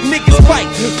debate. Niggas fight.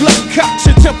 Glock cocks,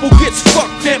 your temple gets fucked.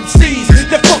 MCs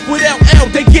that fuck with LL,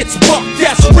 they gets bucked.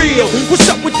 That's real. What's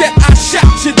up with that? I shot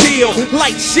your deal.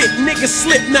 Like shit, niggas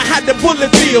slip. Now how the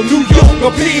bullet feel? New York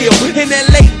appeal. In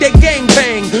LA, they gang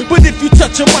bang. But if you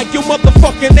touch a mic, your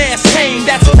motherfucking ass hang.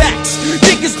 That's facts.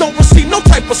 Niggas don't receive no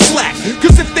type of slack.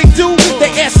 Cause if they do,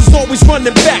 their ass is always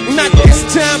running back. Not this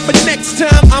time, but next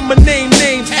time, I'ma name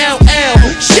names. LL,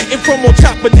 shitting from on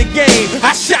top of the game.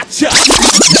 I shot ya.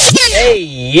 Hey,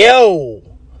 yo.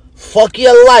 Fuck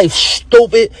your life,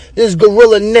 stupid. This is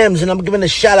Gorilla Nems, and I'm giving a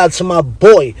shout out to my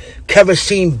boy,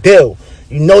 Kerosene Bill.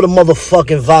 You know the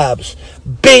motherfucking vibes.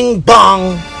 Bing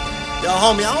bong. Yo,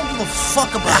 homie, I don't give a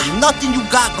fuck about nothing you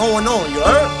got going on, you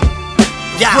heard?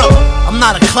 Yeah, I'm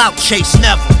not a clout chase,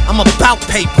 never. I'm about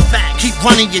paper. Keep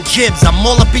running your jibs, I'm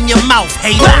all up in your mouth,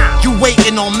 hater. You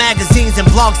waiting on magazines and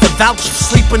blogs to vouch you.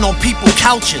 Sleeping on people's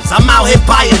couches, I'm out here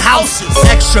buying houses.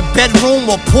 Extra bedroom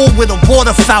or pool with a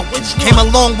water fountain. Came a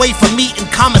long way from meeting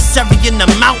commissary in the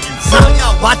mountains.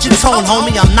 Watch your tone,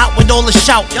 homie, I'm not with all the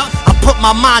shouting. I put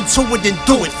my mind to it and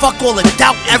do it, fuck all the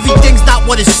doubt. Everything's not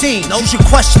what it seems, you should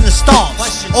question the stars.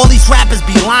 All these rappers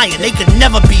be lying, they could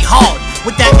never be hard.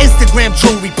 With that Instagram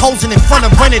jewelry posing in front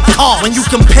of rented cars. When you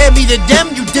compare me to them,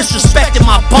 you disrespecting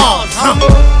my bars.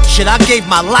 Shit, I gave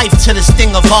my life to this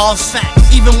thing of ours.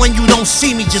 Even when you don't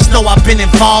see me, just know I've been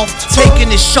involved. Taking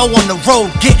this show on the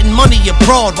road, getting money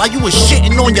abroad. While you was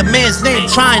shitting on your man's name,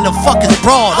 trying to fuck his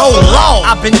broad. Oh Lord,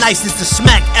 I've been nice since the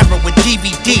smack era with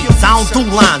DVDs. I don't do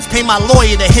lines, pay my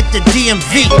lawyer to hit the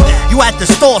DMV. You at the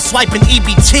store swiping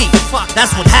EBT.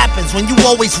 That's what happens when you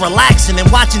always relaxing and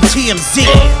watching TMZ.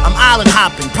 I'm island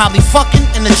hopping, probably fucking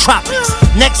in the tropics.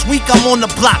 Next week I'm on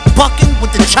the block, bucking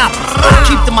with the choppers. I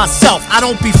keep to myself, I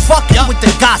don't be fucking with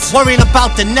the gossip. Worrying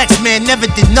about the next man, never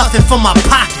did nothing for my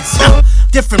pockets.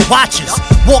 Different watches,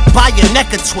 walk by your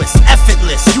neck a twist,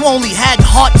 effortless. You only had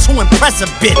heart to impress a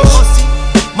bitch.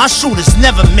 My shooters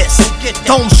never miss.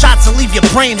 Dome shots will leave your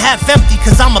brain half empty,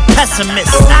 cause I'm a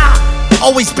pessimist.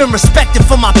 Always been respected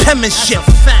for my penmanship.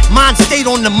 Mine stayed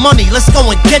on the money, let's go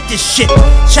and get this shit.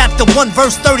 Chapter 1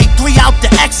 verse 33 out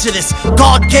the Exodus.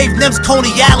 God gave Nems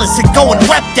Coney Alice and go and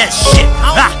rep that shit.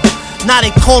 Now they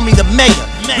call me the mayor.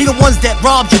 We the ones that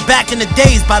robbed you back in the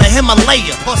days by the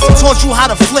Himalaya. Taught you how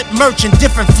to flip merch in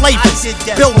different flavors.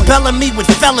 Built Bellamy with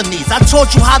felonies. I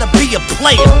taught you how to be a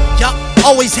player.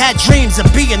 Always had dreams of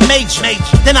being major.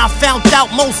 Then I found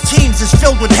out most teams is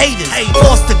filled with haters.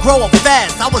 Forced to grow up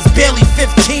fast, I was barely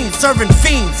 15, serving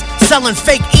fiends, selling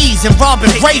fake E's and robbing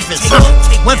ravens.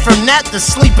 Went from that to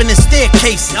sleeping in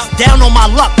staircases, down on my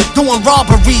luck, doing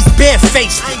robberies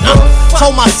barefaced.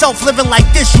 Told myself living like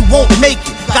this you won't make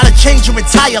it. Gotta change your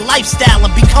entire lifestyle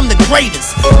and become the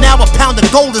greatest. Now a pound of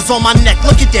gold is on my neck,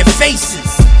 look at their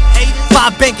faces.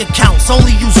 5 bank accounts,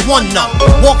 only use one note.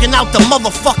 Walking out the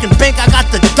motherfucking bank, I got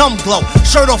the dumb glow.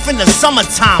 Shirt off in the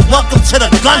summertime, welcome to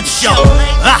the gun show.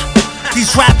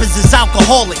 These rappers is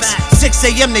alcoholics. 6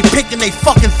 a.m. they picking they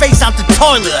fucking face out the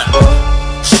toilet.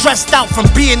 Stressed out from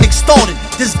being extorted.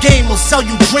 This game will sell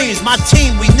you dreams, my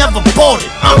team, we never bought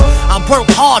it. I work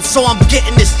hard so I'm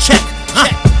getting this check.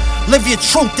 Live your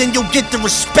truth and you'll get the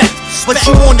respect. But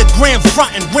you on the grand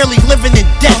front and really living in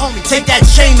debt. Take that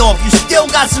chain off, you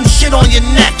still got some shit on your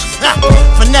neck.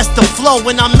 Finesse the flow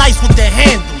when I'm nice with the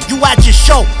handle. You at your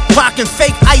show, rockin'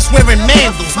 fake ice wearing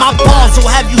mandals. My bars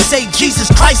will have you say Jesus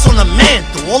Christ on the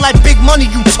mantle. All that big money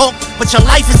you talk, but your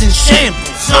life is in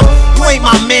shambles. You ain't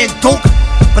my man, Duke,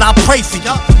 but I'll pray for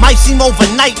you. Might seem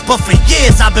overnight, but for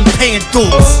years I've been paying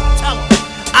dues.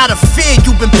 Out of fear,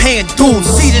 you've been paying dues.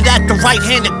 Seated at the right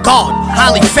hand of God,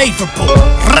 highly favorable.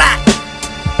 Rat.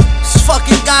 This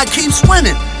fucking guy keeps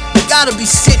winning. You gotta be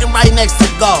sitting right next to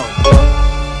God.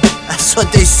 That's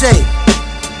what they say.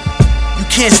 You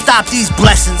can't stop these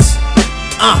blessings.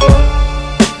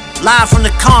 Live from the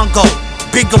Congo,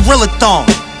 big gorilla-thon.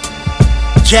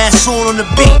 Jassoon on the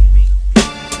beat.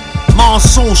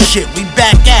 Monsoon shit, we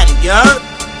back at it, you heard?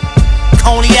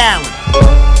 Coney Island.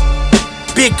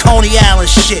 Big Coney Island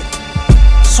shit.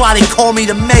 That's why they call me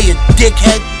the mayor,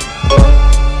 dickhead.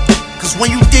 Cause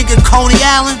when you think of Coney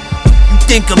Island, you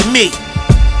think of me.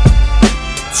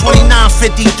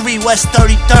 2953 West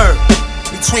 33rd,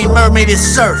 between Mermaid and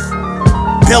Surf.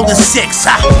 Building 6,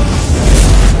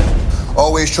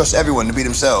 Always trust everyone to be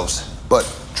themselves, but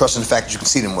trust in the fact that you can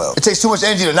see them well. It takes too much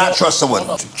energy to not trust someone.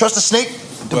 Trust a snake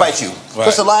to bite you. Right.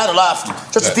 Trust a lion to lie for you.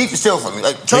 Trust a thief to steal from you.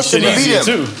 Like, trust them to be them,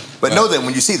 too. But know them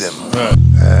when you see them.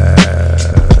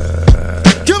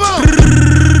 Come on!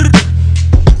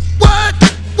 What?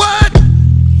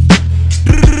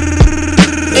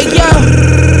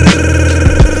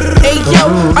 Hey yo,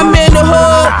 I'm in the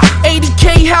hood.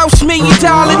 80K house, $1 million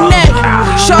net.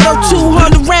 Shout out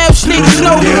 200 rounds, niggas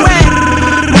know the rap.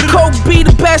 My coke be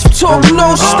the best, talking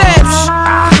no steps.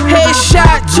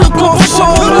 Headshot, took off so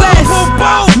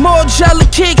less. More jelly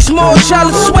kicks, more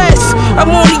jelly sweats. I'm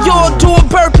on the yard doing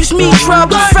burpees, me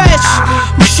trouble fetch.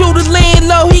 My shooter laying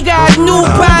low, he got a new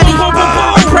body.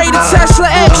 Pray the Tesla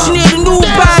X, you need a new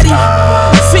body.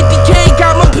 50K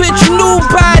got my bitch a new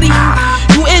body.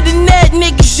 You internet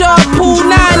niggas, y'all pool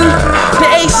 90. The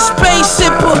ace space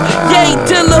sipper, yay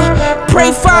dealer.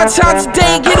 Pray 5 times a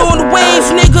day, get on the wave,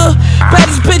 nigga.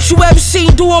 Baddest bitch you ever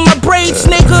seen doing my braids,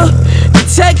 nigga. The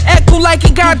tech echo like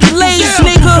it got delays,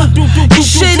 nigga. This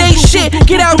shit ain't shit,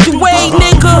 get out the way,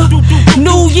 nigga.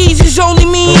 New Yeezys only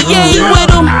me and Ye with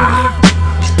them.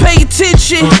 Pay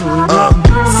attention.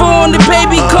 Phone the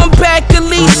baby, come back at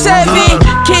least 7.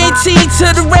 Canteen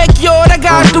to the rec yard, I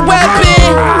got the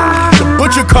weapon. The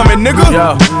butcher coming,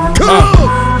 nigga.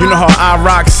 You know how I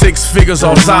rock 6 figures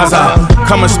off Zaza.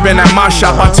 Come and spin at my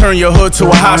shop, I turn your hood to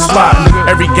a hot spot.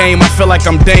 Every game I feel like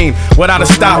I'm Dame, without a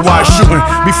stopwatch. Shooting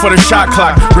before the shot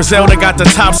clock. Griselda got the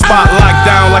top spot locked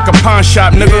down like a pawn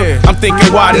shop, nigga. I'm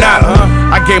thinking why not?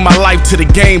 I gave my life to the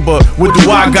game, but what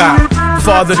do I got?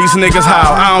 Father these niggas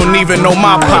how? I don't even know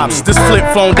my pops. This flip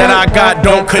phone that I got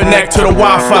don't connect to the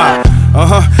Wi-Fi.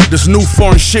 This new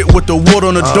foreign shit with the wood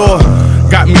on the door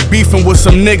got me beefing with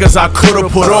some niggas I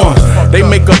could've put on. They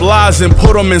make up lies and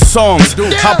put them in songs.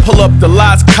 I pull up the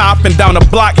lots, cop, and down the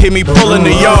block, hit me pulling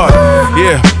the yard.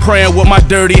 Yeah, praying with my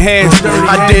dirty hands.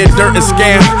 I did dirt and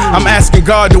scam. I'm asking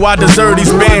God, do I deserve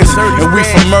these bands? And we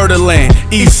from Murderland,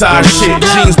 Eastside shit,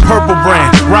 jeans purple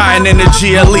brand, riding in the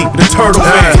GLE, the turtle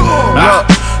van.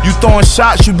 You throwing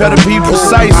shots, you better be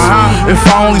precise. If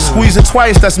I only squeeze it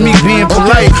twice, that's me being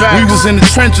polite. We was in the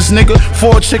trenches, nigga.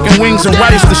 4 chicken wings and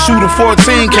rice. The shooter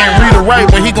 14 can't read or write,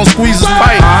 but he gon' squeeze his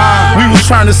pipe. We was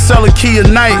trying to sell a key a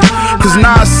night, cause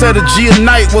Nas said a G a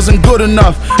night wasn't good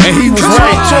enough, and he was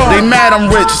right. They mad I'm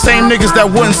rich, same niggas that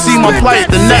wouldn't see my plight.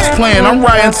 The next playing, I'm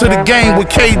riding to the game with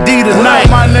KD tonight.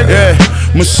 Yeah,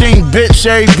 machine bitch,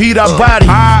 every beat I body.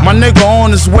 My nigga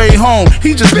on his way home,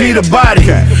 he just beat a body.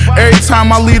 Every time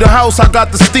I leave the house, I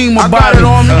got the steam about it.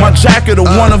 My jacket a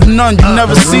one of none, you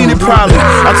never seen it probably.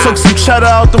 I took some cheddar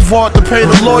out the vault to pay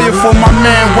the lawyer for my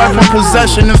man. Weapon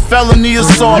possession and felony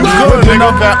assault. Whipping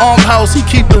up at House, he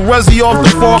keep the resi off the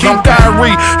fork. I'm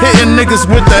Kyrie, hitting niggas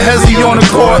with the hezzy on the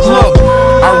court. Look,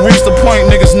 I reached the point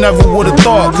niggas never would've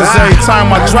thought, cause every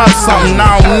time I drop something,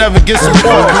 I don't never get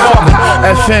support.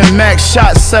 FN Max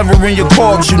shot severing your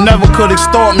corpse. You never could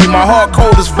extort me, my heart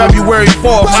cold is February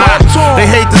 4th. They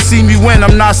hate to see me win,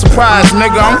 I'm not surprised,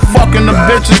 nigga. I'm fucking the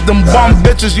bitches, them bum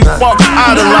bitches you fuck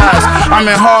idolize. I'm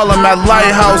in Harlem at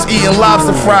Lighthouse eating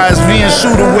lobster fries. V and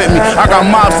shooter with me, I got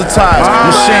mobster ties.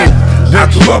 Machine. I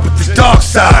grew up with the dark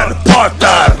side,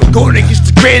 apartheid. But going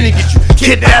against the grain and get you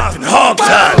kidnapped and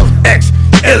hog-tied.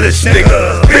 Ex-illest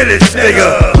nigga, realest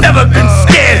nigga. Never been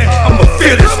scared, I'm a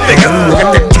fearless nigga.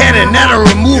 Got the cannon that'll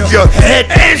remove your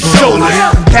head and shoulders.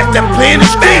 Catch that plane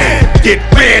and stand, get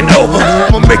ran over.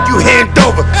 I'ma make you hand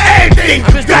over everything.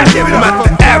 Goddamn it, I'm not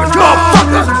the average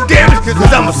motherfucker. Damn it,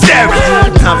 cause I'm a savage.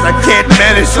 Sometimes I can't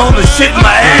manage all the shit in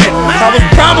my head. I was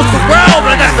promised the world,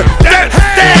 but I got the dirt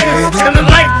stains. And the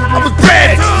light, I was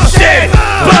bred, shed,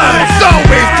 blood. It's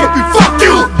always gonna be fuck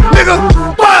you, nigga.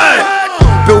 What?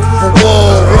 Built for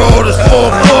war, roll this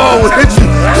 4-4 will hit you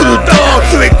to the door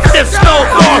to a cliff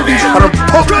snowball. I done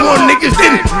poked more niggas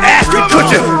than Ashton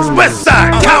Kutcher.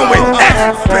 Westside, Conway,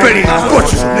 X, Pretty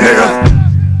Butchers, nigga.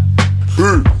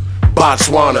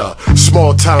 Botswana,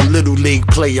 Little league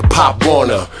player Pop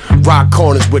Warner. Rock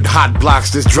corners with hot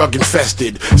blocks that's drug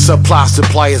infested. Supply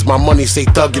suppliers, my money say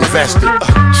thug invested.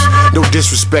 No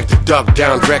disrespect to Duck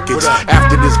Down Records.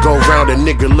 After this go round, a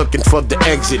nigga looking for the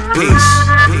exit. Peace.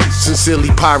 Sincerely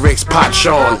Pyrex Pot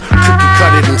Sean. Cookie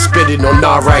cut it and spit it on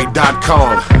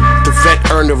alright.com. The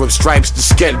vet earner of stripes, the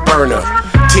sket burner.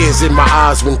 Tears in my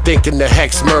eyes when thinking the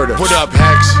Hex murder. What up,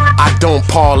 Hex? I don't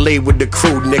parlay with the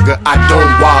crew, nigga. I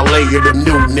don't wale with the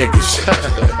new niggas.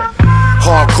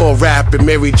 Hardcore rap and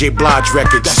Mary J. Blige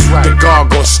records. That's right. The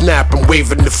guard gon' snap, I'm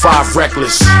waving the 5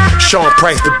 reckless. Sean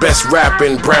Price, the best rapper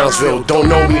in Brownsville. Don't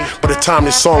know me, by the time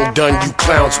this song done, you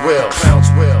clowns will.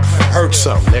 Hurt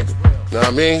something, nigga. Know what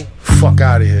I mean? Fuck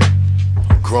out of here.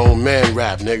 Grown man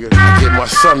rap, nigga. I get my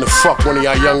son to fuck one of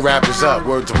y'all young rappers up.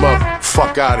 Word to mother.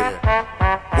 Fuck out of here.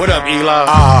 What up,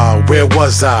 Eli? Where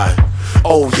was I?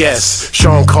 Oh yes,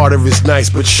 Sean Carter is nice,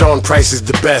 but Sean Price is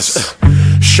the best.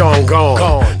 Sean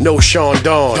gone, no Sean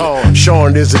Dawn.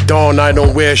 Sean is a Dawn, I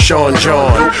don't wear Sean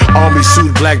John. Army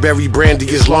suit, Blackberry brandy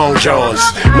is Long Johns.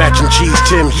 Matching cheese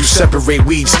Tims, you separate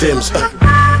weed stems.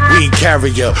 Weed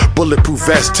carrier, bulletproof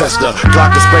vest tester.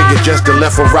 Glock sprayer just the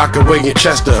left or rock away in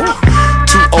Chester.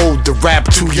 Too old to rap,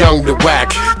 too young to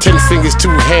whack. 10 fingers, 2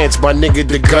 hands, my nigga,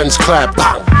 the guns clap.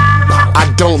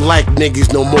 I don't like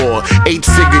niggas no more.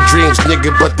 8-figure dreams,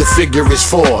 nigga, but the figure is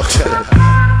 4.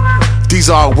 These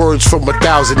are words from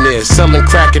 1,000 years. Selling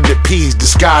crack in the peas,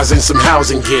 disguising some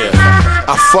housing gear.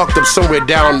 I fucked up somewhere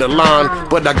down the line,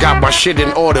 but I got my shit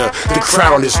in order. The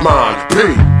crown is mine.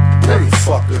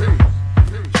 Fucker.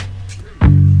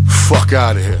 Fuck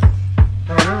out of here.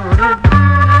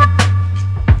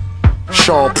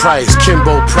 Sean Price,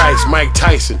 Kimbo Price, Mike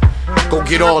Tyson. Go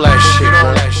get all that shit,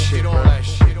 man.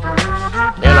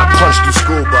 And I punched through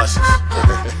school buses.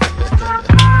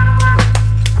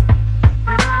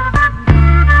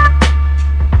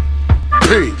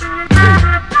 Peace.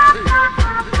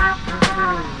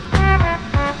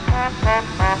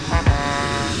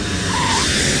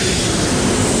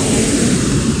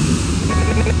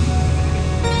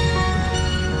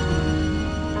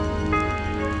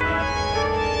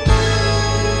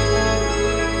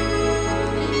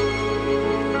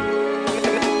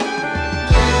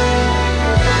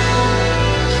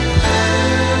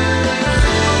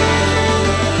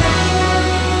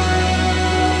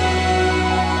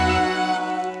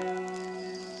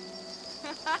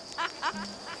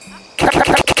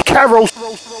 Carol.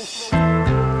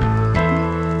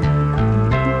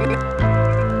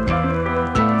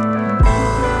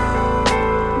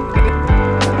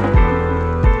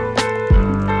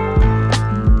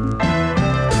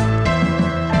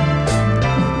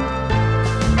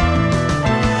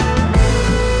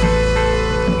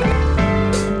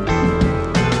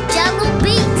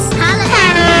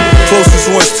 Closest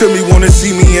ones to me wanna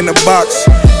see me in the box.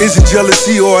 Is it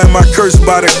jealousy or am I cursed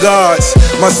by the gods?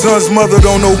 My son's mother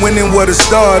don't know when and where to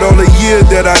start. All the year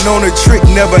that I known a trick,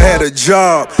 never had a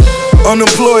job.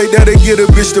 Unemployed, that'll get a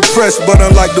bitch depressed. But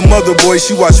unlike the mother boy,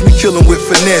 she watched me kill him with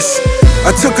finesse.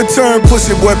 I took a turn,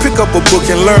 pussy boy, pick up a book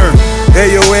and learn.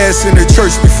 Had your ass in the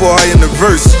church before I in the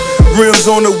verse. Rims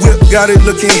on the whip, got it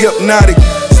looking hypnotic.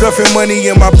 Stuffing money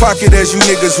in my pocket as you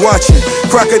niggas watching.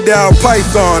 Crocodile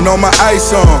Python on my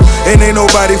ice on. And ain't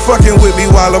nobody fucking with me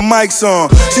while the mic's on.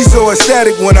 She so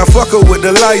ecstatic when I fuck her with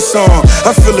the lights on.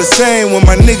 I feel the same when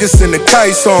my niggas send the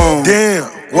kites on. Damn,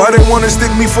 why they wanna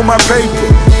stick me for my paper?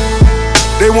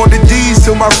 They want the D's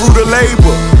to my fruit of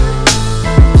labor.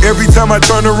 Every time I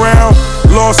turn around,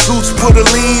 lawsuits put a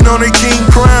lien on a king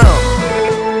crown.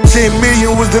 10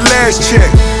 million was the last check.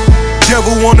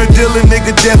 Devil wanna deal a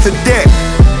nigga death or debt.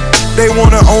 They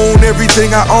wanna own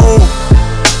everything I own.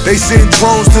 They send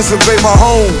drones to survey my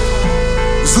home.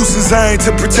 Zeus designed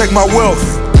to protect my wealth.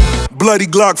 Bloody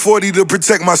Glock 40 to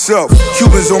protect myself.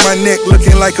 Cubans on my neck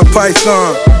looking like a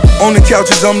python. On the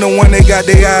couches, I'm the one they got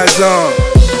their eyes on.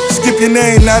 Skip your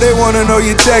name, now they wanna know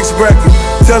your tax bracket.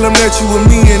 Tell them that you with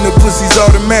me and the pussy's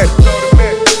automatic.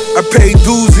 I paid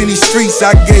dues in these streets.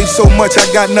 I gave so much, I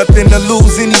got nothing to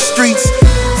lose in these streets.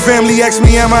 Family asked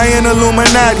me, am I in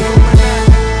Illuminati?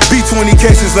 B20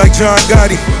 cases like John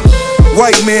Gotti.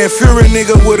 White man, fear a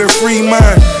nigga with a free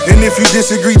mind. And if you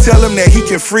disagree, tell him that he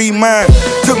can free mine.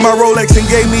 Took my Rolex and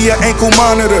gave me an ankle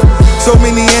monitor. So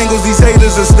many angles, these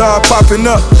haters will start popping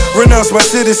up. Renounce my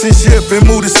citizenship and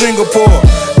move to Singapore.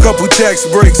 Couple tax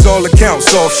breaks, all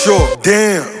accounts offshore.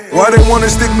 Damn, why they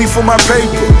wanna stick me for my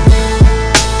paper?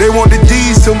 They want the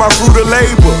D's to my fruit of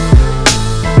labor.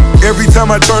 Every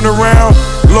time I turn around,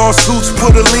 lawsuits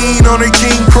put a lien on a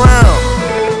king crown.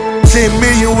 10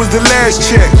 million was the last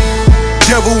check.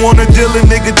 Devil wanna deal a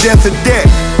nigga death or debt.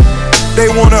 They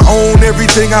wanna own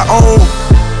everything I own.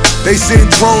 They send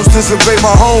drones to survey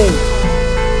my home.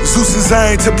 Zeus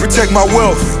designed to protect my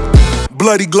wealth.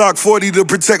 Bloody Glock 40 to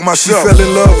protect myself. She fell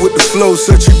in love with the flow,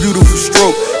 such a beautiful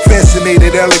stroke.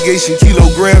 Fascinated allegation,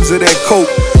 kilograms of that coke.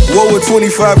 Whoa, at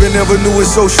 25 and never knew his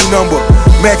social number.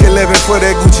 Mac 11 for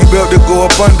that Gucci belt to go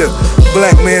up under.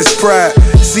 Black man's pride,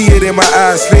 see it in my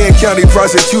eyes. Fayette County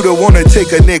prosecutor wanna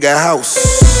take a nigga house.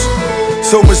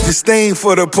 So much disdain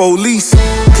for the police.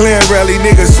 Clan rally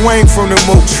niggas swang from the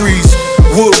oak trees.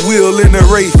 Wood wheel in the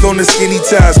wraith on the skinny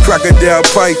ties. Crocodile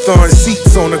python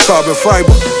seats on the carbon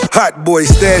fiber. Hot boy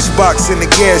stash box in the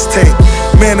gas tank.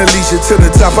 Man, Alicia to the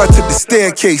top, I took the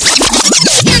staircase.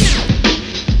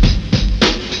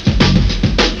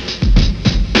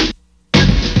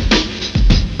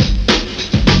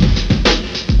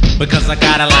 Because I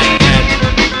gotta like that.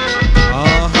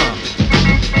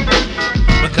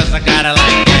 Because I gotta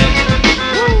like that.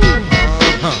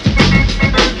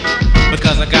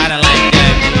 Because I gotta like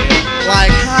that.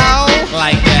 Like how?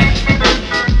 Like that.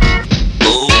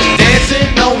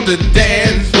 Dancing on the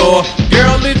dance floor,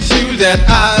 girl, it's you that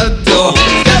I adore.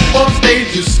 Step on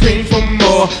stage, you scream for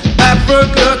more.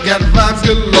 Africa got vibes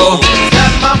galore.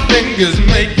 Snap my fingers,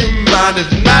 make you mine.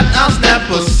 If not, I'll snap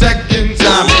a second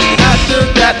time. After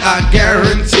that, I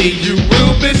guarantee you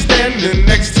will be standing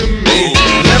next to me.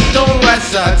 Left or right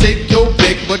side, take your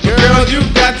pick. But girl, you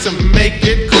got to make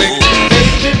it quick.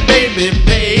 Baby, baby,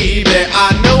 baby,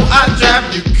 I know I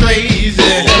drive you crazy.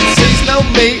 MCs know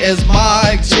me as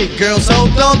Mike G. Girls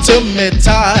hold on to me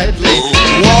tightly.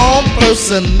 Warm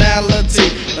personality,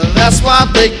 that's why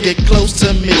they get close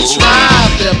to me. Try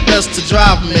their best to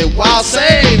drive me while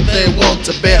saying they want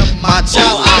to bet my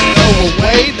child. I go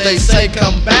away, they say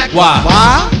come back. Why?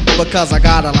 Why? Because I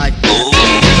gotta like that.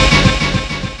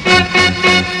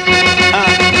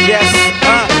 Yes,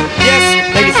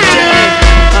 ladies and gentlemen.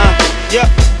 Yep.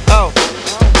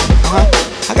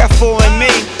 I got 4 in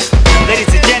me. Ladies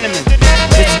and gentlemen,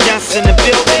 Mr. Johnson in the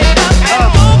building.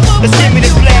 Let's give me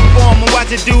this platform and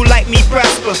watch it do like me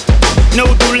prosper.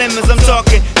 No dilemmas, I'm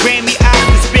talking Grammy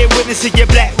Oscars, bear witness to your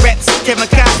black reps.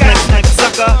 Kevin Costner,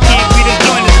 sucker, can't be the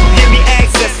joiners. Give me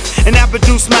access, and I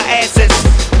produce my assets.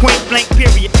 Point blank,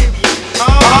 period.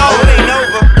 Oh, it ain't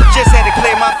over, just had to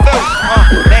clear my throat.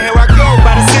 Now here I go,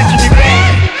 by the century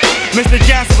back. Mr.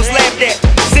 Johnson was laughed at,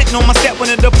 sitting on my step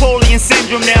with a Napoleon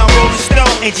syndrome. Now I'm Rolling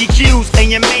Stone and GQs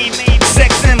and your main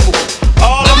sex symbol.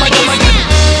 All of my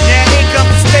now here comes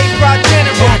the state pride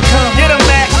general. Get him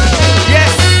back.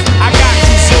 Yes, I got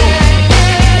you, so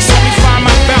let me find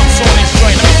my bounce on this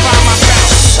joint. Let me find my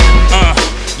bounce.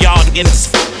 Y'all getting this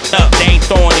up. They ain't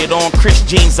throwing it on Chris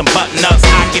jeans and button ups.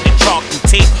 I get the chalk and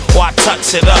tape or I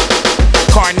touch it up.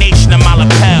 Carnation in my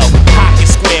lapel, pocket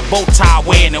square, bow tie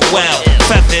wearing it well.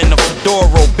 Feather in the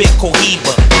fedora, big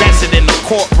cohiba. Desert in the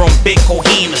courtroom, big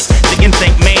cohinas. Niggas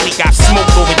think Manny got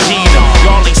smoked over Gina.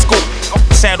 Y'all ain't scoop,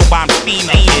 saddle by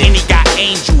Fina. And he got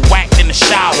Angel whacked in the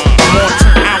shower. I'm on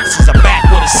 2 ounces of back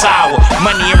with a sour.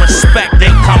 Money and respect,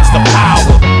 then comes the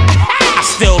power. I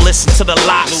still listen to the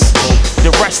lots.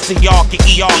 The rest of y'all can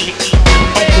eat.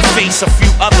 Uncle Face, a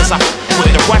few others I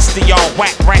with. The rest of y'all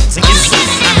whack rats and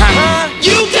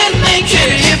You can make it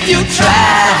if you try.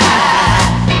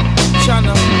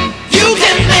 You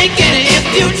can make it if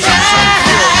you try.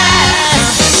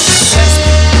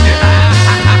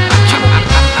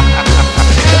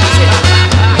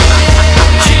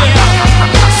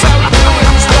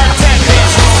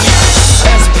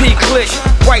 SP Click,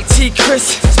 White T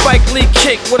Chris, Spike Lee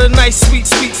kick with a nice sweet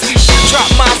drop.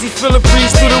 Mozzie, feel a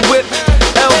breeze through the whip.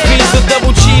 LVs or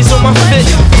double G's on my fit.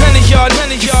 None of y'all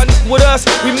with us.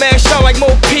 We mash out like Mo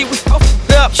P. We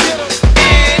f***ed up.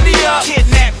 Andy up,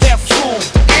 kidnap that fool.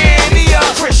 Andy up,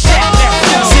 Chris Shack that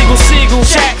fool. Seagull,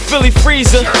 Shaq, Philly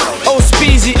Freezer, Oh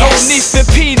Speezy, Oh Neef and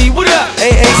Petey. What up?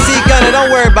 Hey, Gunner,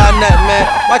 don't worry about nothing, man.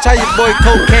 Watch how your boy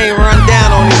Cocaine run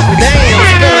down on these niggas. Damn,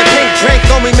 spill a pink drink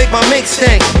on me, make my mink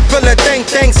stink. Feel a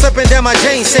thing slipping down my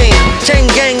chain scene. Chain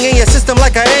gang in your system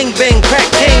like a hang bang. Crack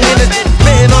king in the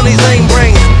spitting on these lame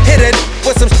brains. Hit it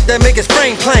with some shit that make it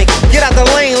spring plank. Get out the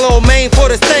lane, little main, for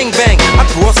this thing bang. I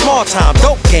grew up small time,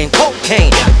 dope game,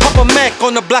 cocaine. Pop a Mac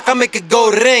on the block, I make it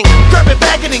go ring. Grab it,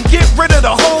 bag it, and get rid of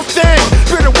the whole thing.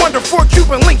 Beard and Wonder, 4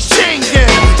 Cuban links, chain gang.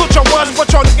 Thought y'all was, but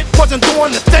y'all niggas wasn't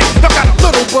doing the thing. Y'all got a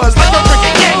little buzz like you're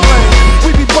drinking England. We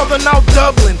be bubbling out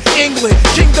Dublin, England,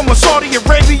 Kingdom of Saudi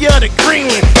Arabia to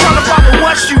Greenland. Tryna buy the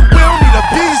West, you will need a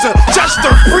visa. Just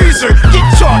a freezer, get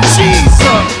your cheese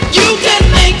up. You can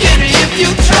make it if you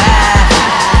try.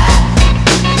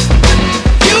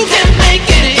 You can make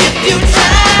it if you try.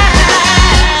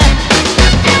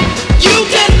 You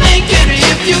can make it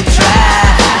if you try.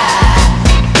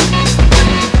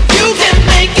 You can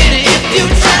make it if you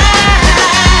try.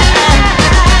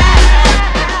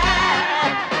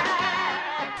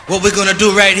 What we're gonna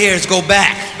do right here is go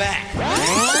back.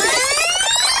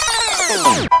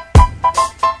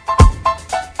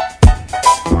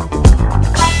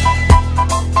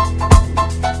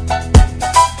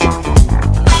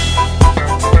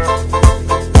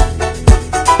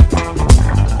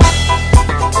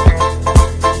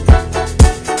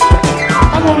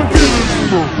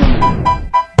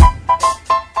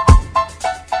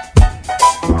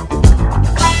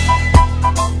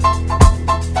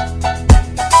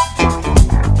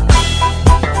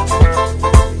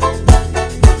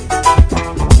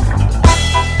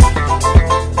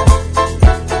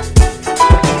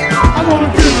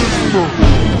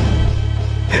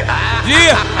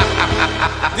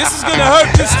 This is gonna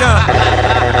hurt this time.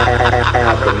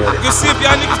 Let's see if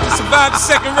y'all niggas can survive the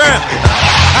second round.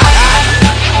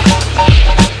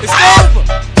 It's over.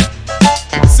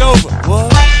 It's over.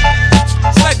 What?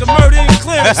 It's like a murder in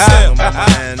clearance cell.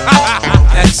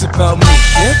 That's about me.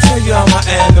 They'll tell you I'm an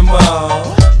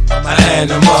animal. I'm an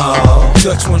animal.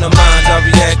 Touch one of mine, I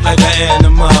react like an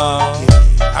animal.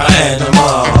 An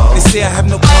animal. They say I have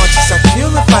no conscience, I kill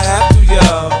if I have to,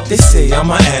 yo. They say I'm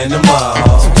an animal.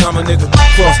 Sometimes a nigga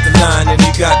cross the line and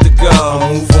he got to go.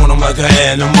 I move on, I'm like an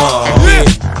animal. Yeah.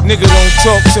 Nigga, don't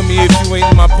talk to me if you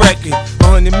ain't in my bracket.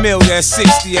 100 mil, that's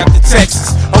 60 after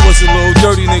Texas. I was a little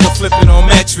dirty nigga flipping on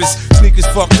mattress. Sneakers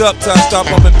fucked up, till I stop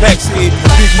up in backseat.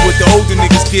 Beefing with the older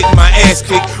niggas getting my ass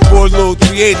kicked. For a little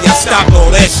 380, I stopped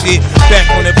all that shit. Back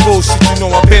on that bullshit, you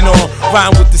know I've been on.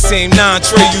 Riding with the same 9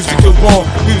 Trey used to get wrong.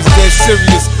 We was dead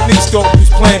serious, niggas thought we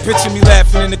was playing. Picture me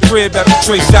laughing in the crib after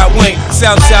Trey shot Wayne.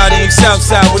 Southside ain't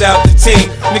Southside without the team.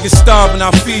 Niggas starving,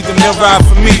 I feed them, they'll ride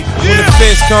for me. When the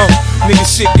feds come, niggas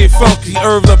shit get funky.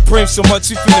 Herb up Prim so much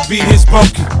he finna be his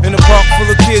bunkie. In a park full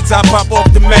of kids, I pop off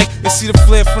the Mac and see the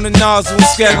flare from the nozzle and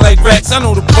scatter like rats. I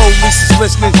know the police is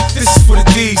listening, this is for the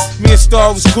D's. Me and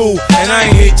Star was cool, and I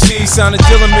ain't hit cheese. Signed a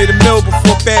dealer, made a mill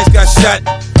before Bass got shot.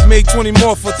 Made 20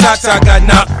 more for Tata got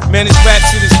knocked. Man, this rap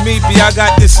shit is me, B, I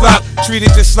got this lock. Treat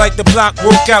it just like the block,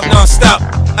 work out non-stop.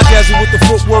 I dazzle with the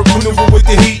footwork, maneuver with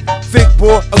the heat. Think,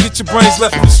 boy, I'll get your brains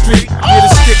left in the street. Yeah,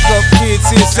 the stick up kids,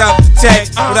 it's out the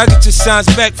tax. But I get your shines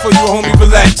back for you, homie,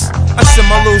 relax. I send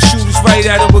my little shooters right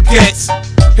at them with gats.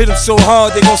 Hit them so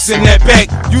hard, they gon' send that back.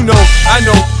 You know, I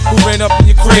know who ran up in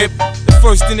your crib. The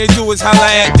first thing they do is holla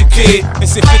at the kid and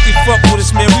say 50 fuck with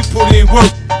us, man, we put in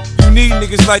work. You need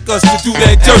niggas like us to do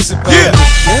that dirt. Yeah,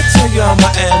 they'll tell you I'm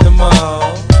an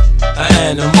animal.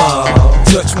 An animal.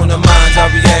 Touch one of mine,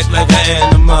 I react like an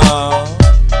animal.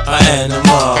 An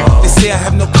animal. They say I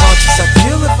have no conscience, I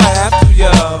kill if I have to,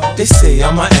 yo. They say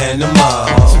I'm an animal.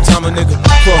 Sometimes a nigga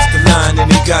cross the line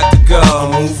and he got to go.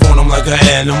 I move on, I'm like an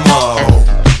animal.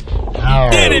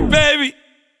 Did it, baby.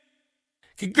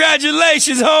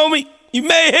 Congratulations, homie. You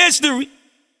made history.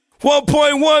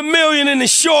 1.1 million in a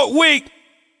short week.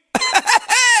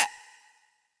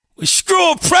 We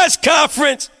screw a press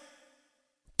conference.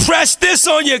 Press this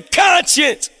on your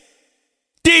conscience.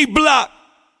 D-Block.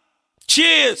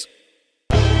 Cheers.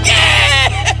 Yeah!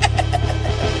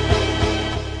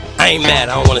 I ain't mad.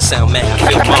 I don't want to sound mad. I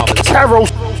feel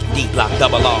marvelous. D-Block,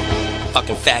 double R.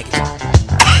 Fucking faggots.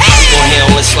 You gon' hear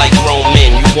on this like grown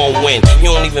men, you won't win.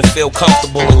 You don't even feel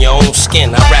comfortable in your own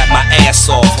skin. I rap my ass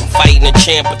off. I'm fighting a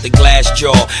champ with the glass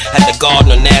jaw at the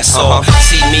Garden of Nassau.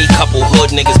 See me, couple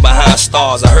hood niggas behind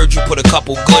stars. I heard you put a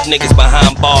couple good niggas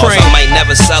behind bars. I might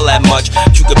never sell that much,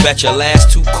 but you could bet your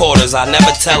last 2 quarters I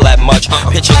never tell that much.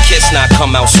 Picture Kiss not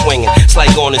come out swinging. It's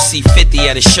like going to see 50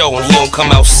 at a show and he don't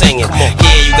come out singing. Yeah,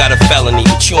 you got a felony,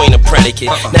 but you ain't a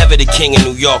predicate. Never the king in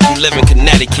New York, you live in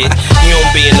Connecticut. You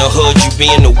don't be in the hood, you be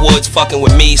in the woods. Fucking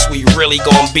with me, so we really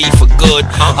gon' be for good.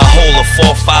 I hold a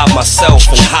 4-5 myself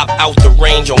and hop out the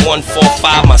range on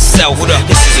 145 myself.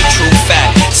 This is a true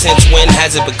fact. Since when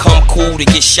has it become cool to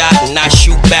get shot and not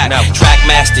shoot back?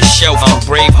 Trackmaster shelf you,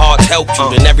 Bravehearts helped you,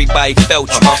 then everybody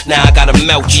felt you. Now I gotta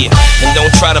melt you. And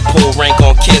don't try to pull rank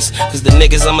on Kiss, cause the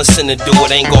niggas I'ma send to do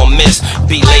it ain't gon' miss.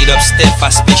 Be laid up stiff, I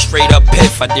spit straight up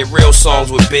piff. I did real songs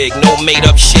with Big, no made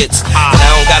up shits. And I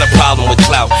don't got a problem with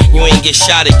clout. You ain't get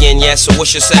shot again yet, so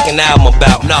what's your second album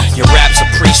about? Your raps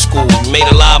are preschool. You made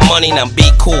a lot of money, now be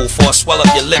cool. Before I swell up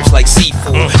your lips like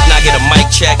seafood. Now get a mic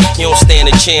check, you don't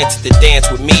stand a chance to dance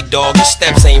with me, dog. Your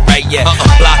steps ain't right yet.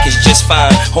 Block is just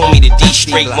fine, homie, the D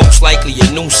straight. Most likely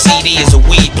your new CD is a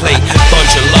weed plate.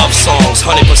 Bunch of love songs,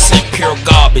 100% pure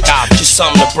garbage. Just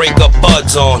something to break up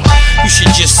buds on. You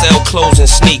should just sell clothes and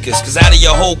sneakers, cause out of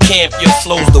your whole camp, your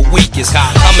flow's the weakest.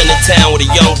 I'm in the town where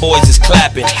the young boys is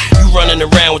clapping. You running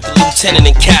around with the lieutenant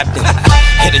and captain.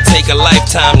 It'll take a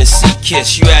lifetime to see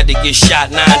Kiss. You had to get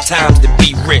shot 9 times to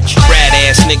be rich. Rad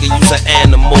ass nigga, you's an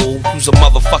animal. You's a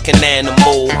motherfucking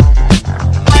animal.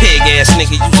 Pig ass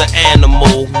nigga, you's an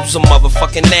animal. You's a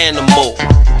motherfucking animal.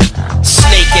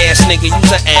 Snake ass nigga,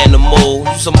 you's an animal.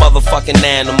 You's a motherfucking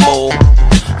animal.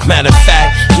 Matter of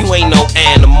fact, you ain't no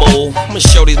animal. I'ma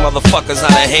show these motherfuckers how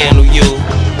to handle you.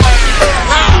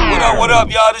 What up,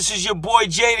 y'all? This is your boy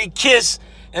Jada Kiss,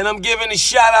 and I'm giving a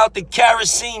shout out to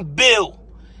Kerosene Bill.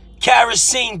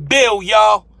 Kerosene Bill,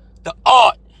 y'all. The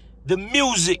art, the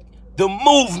music, the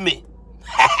movement.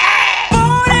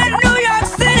 Born in New York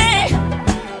City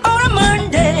on a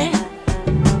Monday.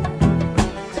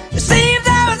 It seems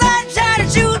I was out trying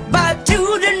to shoot by 2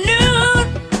 to noon.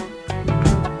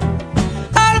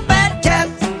 All the bad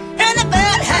cats and the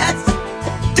bad hats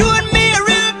doing me a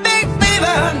real big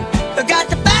favor. I got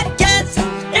the bad cats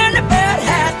and the bad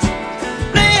hats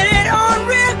laying it on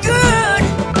real good.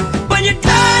 When you're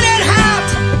done and hot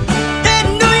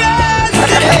in New York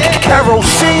City.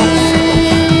 Kerosene.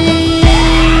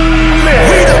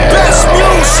 We the best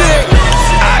music.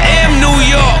 I am New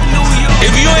York.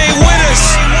 If you ain't with us,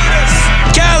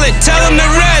 Khaled, tell them the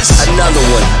rest. Another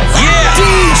one. Yeah.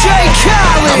 DJ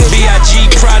Khaled. I'm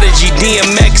B.I.G. Prodigy,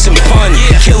 DMX and Pun.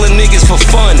 Killing niggas for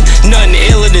fun. Nothing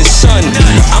iller than sun.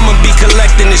 I'ma be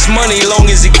collecting this money long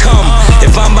as it come.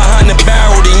 If I'm behind the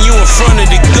barrel, then you in front of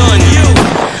the gun.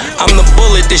 I'm the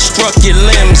bullet that struck your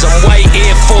limbs. I'm white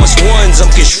Air Force Ones,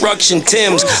 I'm construction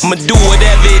Timbs. I'ma do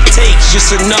whatever it takes,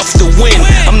 just enough to win.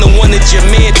 I'm the one that your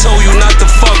man told you not to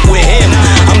fuck with him.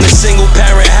 I'm the single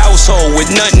parent household with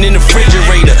nothing in the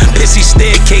refrigerator. Pissy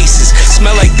staircases,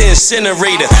 smell like the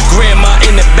incinerator. Grandma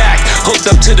in the back, hooked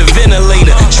up to the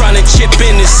ventilator. Trying to chip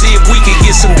in to see if we could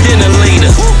get some dinner later.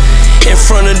 In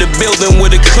front of the building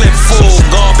with a clip full,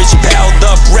 garbage piled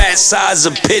up, rat size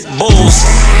of pit bulls.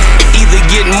 Either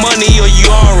getting money or you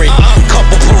aren't.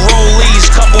 Couple parolees,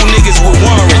 couple niggas with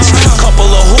warrants. Couple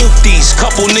of hoopties,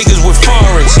 couple niggas with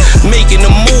foreigns. Making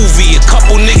a movie, a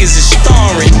couple niggas is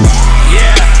starring.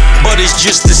 Yeah, but it's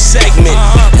just a segment.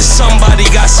 Somebody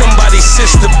got somebody's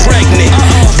sister pregnant.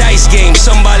 Dice game,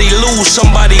 somebody lose,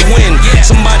 somebody win.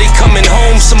 Somebody coming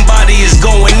home, somebody is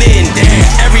going in.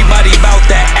 Everybody about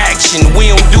that action,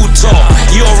 we don't do talk.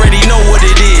 You already know what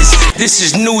it is. This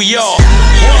is New York.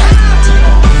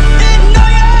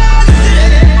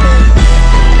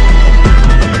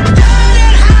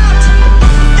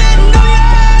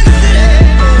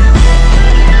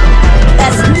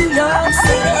 That's New York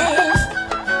City.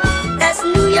 That's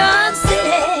New York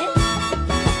City.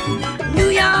 New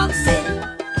York City.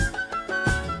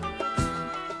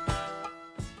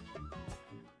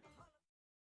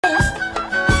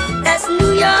 That's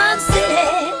New York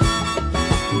City.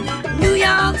 New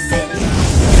York City.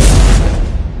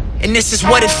 And this is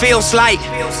what it feels like.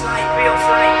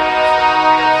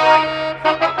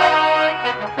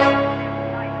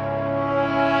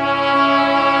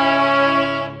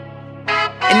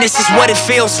 And this is what it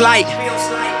feels like.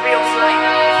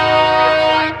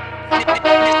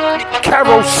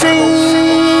 Kerosene.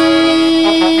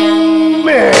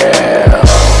 Man.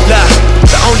 Look,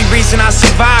 the only reason I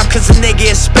survive cause a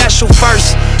nigga is special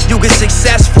first. You get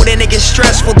successful, then it gets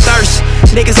stressful thirst.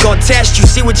 Niggas gon' test you,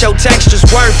 see what your texture's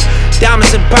worth.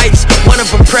 Diamonds and pipes, one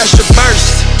of them pressure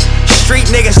burst. Street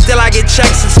nigga, still I get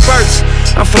checks and spurts.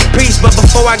 I'm for peace, but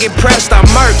before I get pressed, I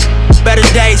murk. Better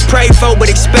days prayed for, but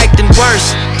expecting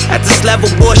worse. At this level,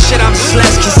 bullshit, I'm just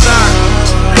less concerned.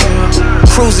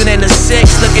 Cruising in the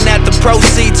 6, looking at the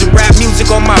proceeds of rap music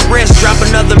on my wrist. Drop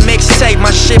another mixtape,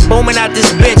 my shit booming out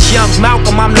this bitch. Young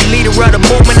Malcolm, I'm the leader of the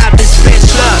movement out this bitch.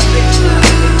 Look,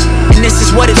 and this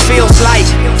is what it feels like.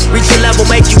 Reach a level,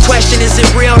 make you question, is it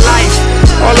real life?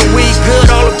 All the weed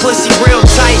good, all the pussy real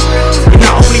tight. And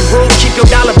the only rule, keep your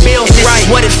dollar bills right.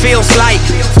 This is what it feels like.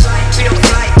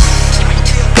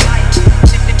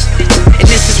 And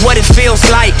this is what it feels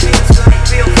like.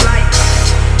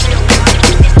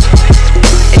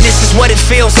 And this is what it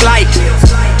feels like.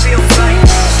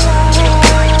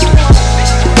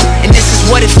 And this is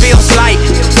what it feels like.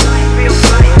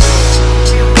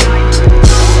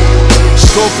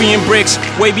 Scorpion bricks,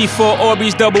 way before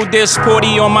Orbeez double disc.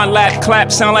 40 on my lap,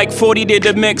 clap, sound like 40 did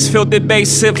the mix. Filtered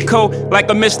bass, sip coat, like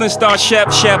a Michelin star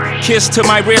chef. Kiss to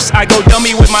my wrist, I go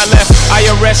dummy with my left.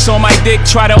 IRS on my dick,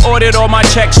 try to audit all my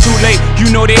checks, too late.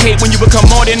 You know they hate when you become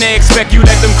more than they expect. You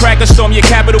let them crackers storm your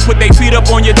capital, put their feet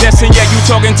up on your desk, and yet you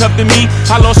talking tough to me.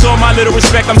 I lost all my little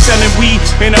respect, I'm selling weed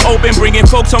in the open, bringing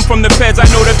folks home from the feds. I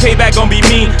know the payback gon' be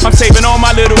me. I'm saving all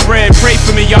my little bread, pray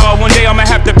for me, y'all. One day I'ma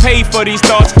have to pay for these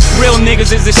thoughts. Real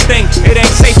niggas is extinct, it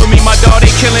ain't safe for me, my dog.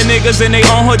 They killing niggas in their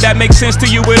own hood, that makes sense to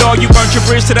you at all. You burnt your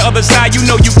bridge to the other side, you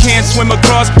know you can't swim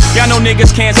across. Y'all know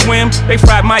niggas can't swim, they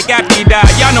fried Mike after he died.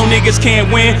 Y'all know niggas can't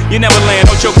win, you never land,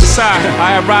 no jokes aside.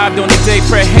 I arrived on the day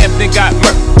Fred Hampton got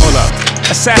murdered. Hold up.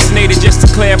 assassinated just to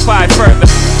clarify further.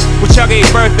 What y'all gave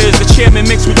birth is the chairman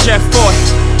mixed with Jeff Ford.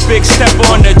 Big step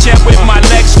on the jet with my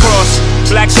legs crossed.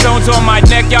 Black stones on my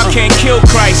neck, y'all can't kill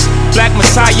Christ. Black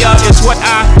Messiah is what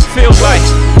I feel like.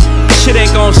 Shit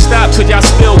ain't gon' stop cause y'all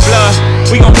spill blood.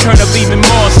 We gon' turn up even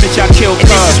more since y'all killed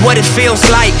Cub. And this is what it feels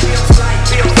like.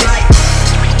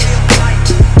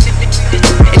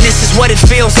 And this is what it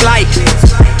feels like.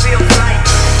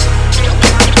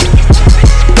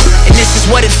 And this is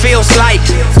what it feels like.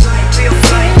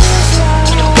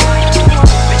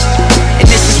 And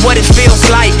this is what it feels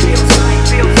like.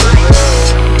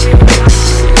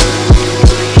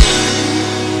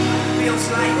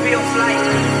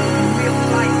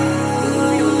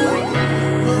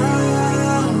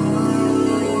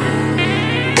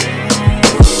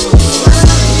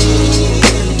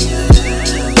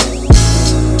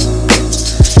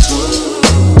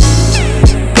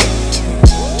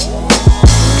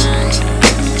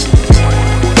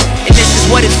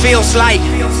 What it feels like.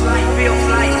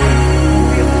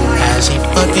 As he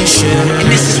fucking should. And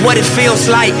this is what it feels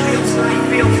like.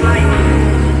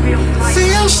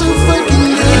 Feels so fucking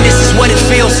good. And this is what it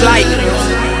feels like.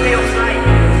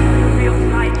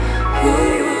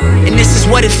 And this is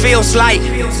what it feels like.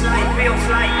 Feels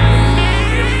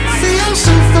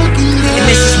so fucking good. And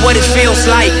this is what it feels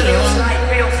like.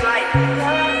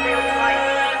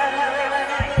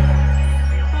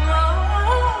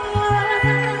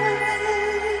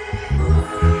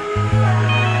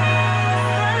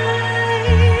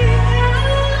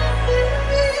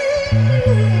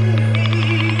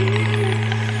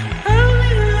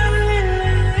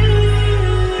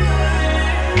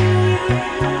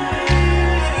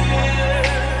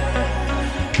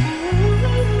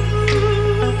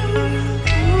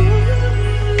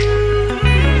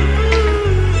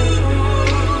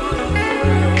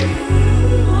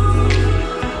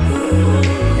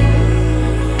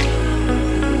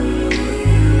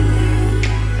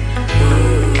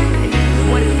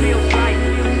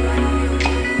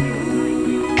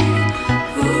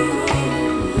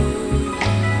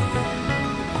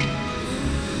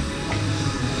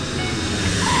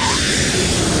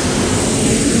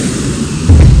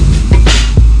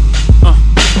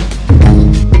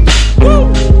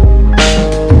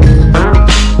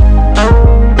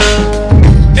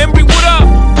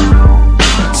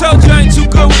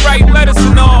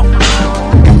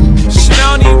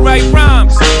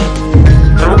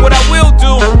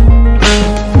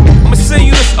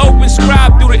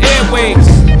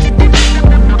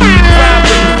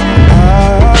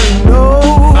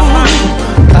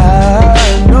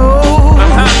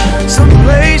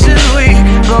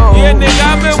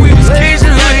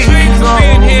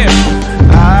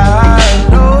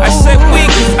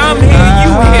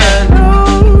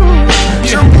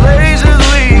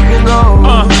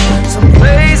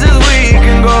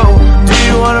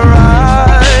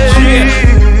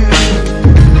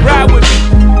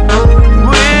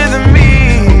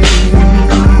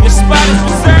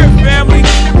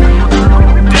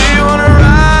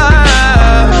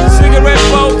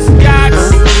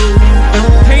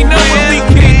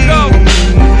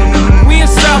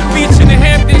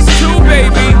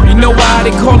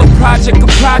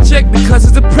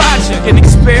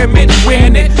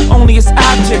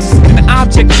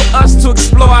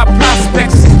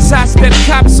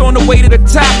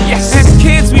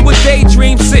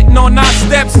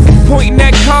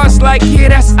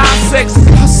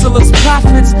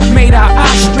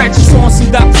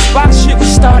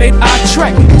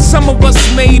 Some of us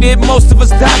made it, most of us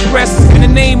digress. In the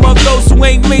name of those who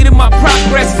ain't made it, my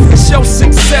progress. It's your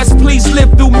success, please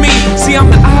live through me. See, I'm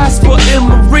the eyes for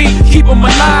Emery, keep him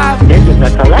alive.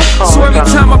 So every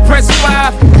time I press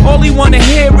 5, all he wanna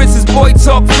hear is his boy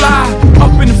talk fly.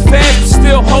 Up in the fed,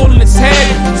 still holding his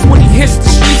head. Cause when he hits the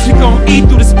streets, we gon' eat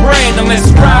through this bread. Now let's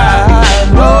ride.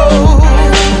 I know,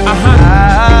 I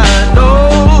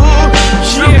know,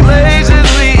 some places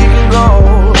we can go.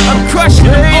 I'm crushing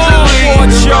them all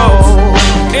award shows.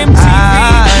 MTV,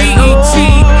 BET,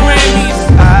 Grammys,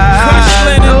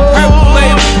 Cushland and Purple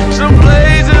Label. Some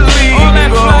places we all can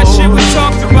that fly shit we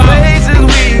talked about. Places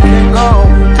we can go.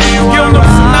 Do you wanna know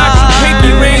Sinatra,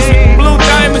 pinky rings with blue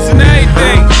diamonds and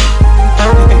everything.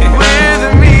 With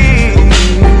me.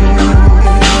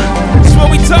 That's what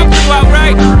we talked about,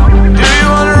 right? Do you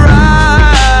wanna ride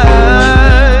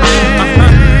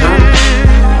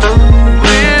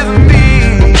with me?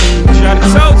 I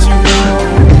told you.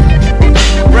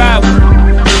 Ride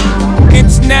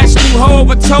International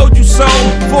Hove, I told you so.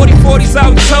 40-40s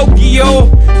out in Tokyo,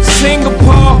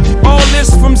 Singapore. All this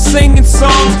from singing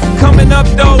songs. Coming up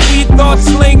though, we thought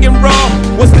slinging raw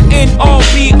was the end all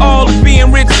be all of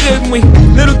being rich, didn't we?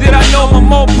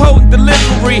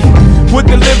 with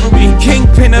delivery.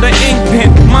 Kingpin of the ink pen,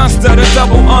 monster, the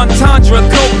double entendre.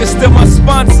 Coke is still my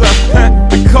sponsor.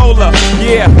 The cola,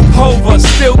 yeah, Hova,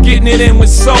 still getting it in with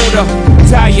soda.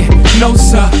 Diet, no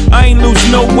sir, I ain't lose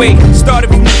no weight. Started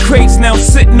from the crates, now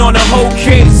sitting on a whole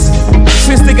case.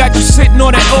 Since they got you sitting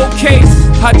on that old case,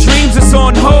 our dreams is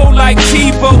on hold like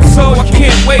Tebow, so I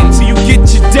can't wait till you get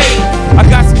your date. I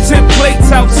got some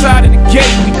templates outside of the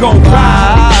gate, we gon'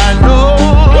 ride. I know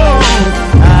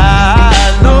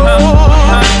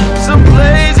some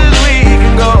places we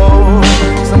can go,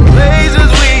 some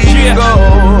places we can go.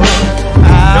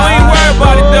 Don't even worry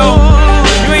about it though,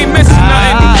 you ain't missing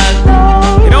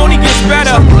nothing. It only gets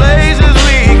better. Some places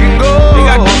we can go. They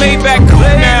got the Maybach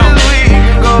coupe now.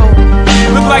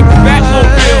 Look like the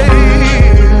Batmobile.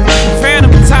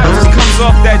 Phantom top just comes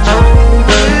off that joint.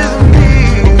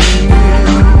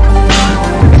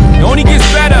 It only gets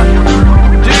better.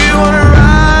 Do you wanna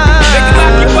ride? They can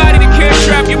lock your body, they can't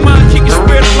trap your mind, keep your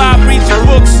spirit alive, read your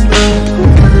books.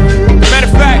 Matter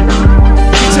of fact,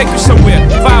 let me take you somewhere,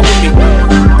 vibe with me.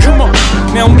 Come on.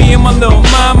 Now me and my little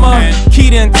mama,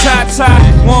 Keita and Tata,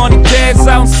 on the dance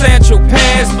out in Central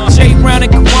Pass. Jay Brown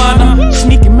and Kawana,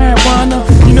 sneaking marijuana.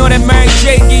 You know that Mary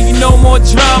J give you no more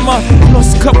drama.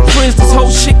 Lost a couple friends, this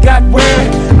whole shit got weird.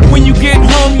 When you get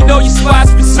home, you know your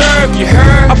spot's reserved, you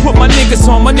heard? I put my niggas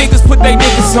on, my niggas put they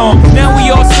niggas on. Now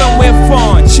we all somewhere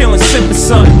fun, chillin', sippin'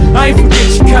 sun. I ain't forget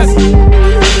your cousin.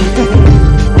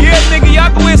 Yeah, nigga, y'all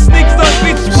can wear sneakers on the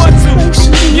beach if you want to.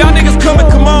 Y'all niggas come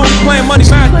on, we playin' Money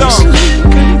Marathon.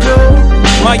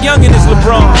 My youngin' is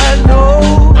LeBron. You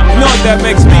know what that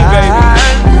makes me, baby.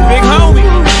 Big homie.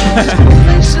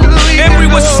 Henry,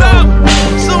 what's up?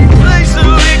 Some places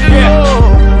we can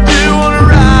go. Do you wanna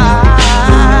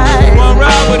ride? You wanna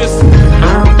ride with us?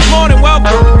 Good morning,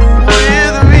 welcome.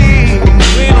 With me.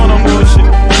 We ain't on no bullshit.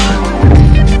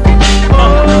 Do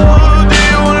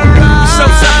you wanna ride? So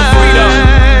sucker free though.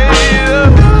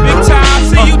 Big time, I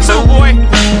see you too, boy.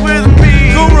 With me.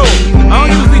 Guru, I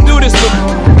don't usually do this, but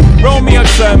roll me up,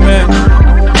 son, man.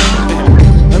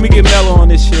 Let me get mellow on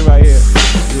this shit right here.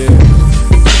 Yeah.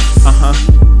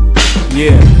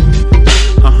 Yeah.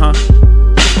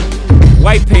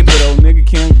 White paper though, nigga,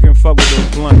 can't fuck with those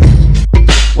blunts.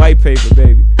 White paper,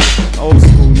 baby. Old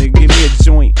school, nigga, give me a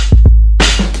joint.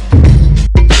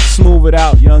 Smooth it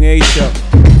out, young A-Show.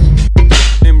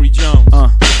 Emory Jones.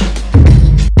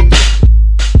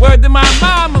 Word to my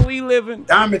mama, we living.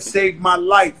 Diamond saved my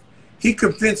life. He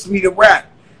convinced me to rap.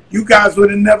 You guys would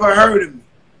have never heard of me.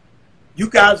 You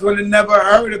guys would have never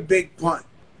heard of Big Pun.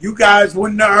 You guys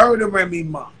wouldn't have heard of Remy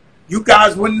Ma. You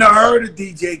guys wouldn't have heard of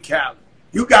DJ Khaled.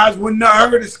 You guys wouldn't have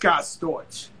heard of Scott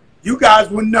Storch. You guys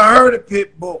wouldn't have heard of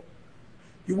Pitbull.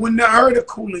 You wouldn't have heard of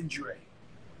Cool and Dre.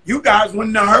 You guys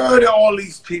wouldn't have heard of all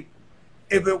these people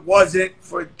if it wasn't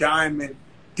for Diamond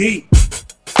D.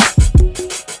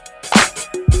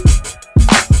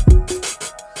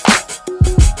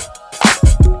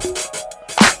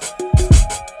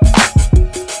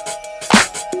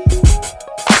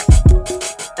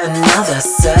 Another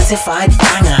certified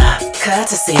banger,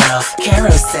 courtesy of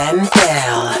Kerosene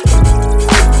Bell.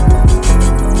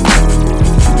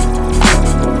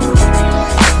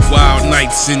 Wild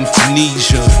nights in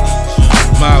Tunisia,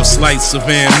 mild slice of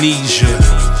amnesia.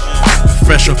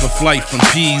 Fresh off a flight from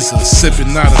Pisa,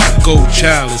 sipping out of a gold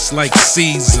chalice like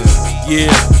Caesar.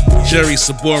 Yeah, Jerry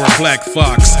Sabora Black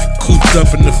Fox, cooped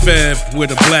up in the Fab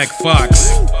with a black fox.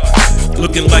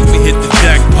 Looking like we hit the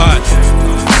jackpot.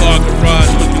 Car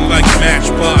garage looking like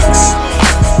Matchbox.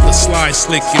 The sly,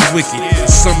 slick, and wicked.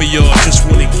 Some of y'all just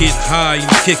wanna get high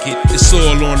and kick it. It's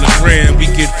all on the gram, we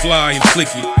get fly and flick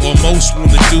it. All most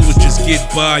wanna do is just get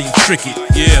by and trick it.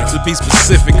 Yeah, to be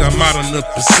specific, I'm out on the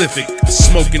Pacific,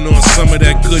 smoking on some of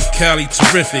that good Cali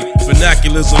terrific.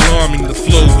 Vernacular's alarming, the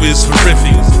flow is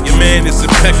horrific. Your man is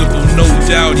impeccable, no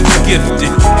doubt he's gifted.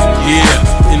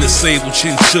 Yeah, in the sable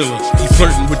chinchilla, he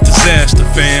flirting with disaster,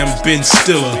 fam, Ben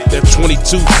Stiller. That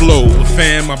 22 flow, but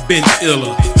fam, I've been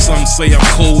iller. Some say I'm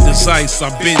cold as ice,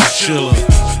 I've been chiller.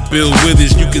 Bill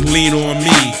Withers, you can lean on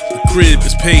me. The crib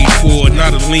is paid for,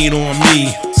 not a lean on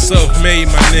me. Self-made,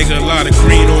 my nigga, a lot of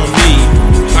green on me.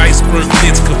 Iceberg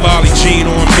knits, Cavalli jean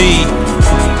on me.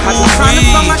 I been trying to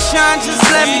find my shine, just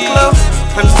let me glow.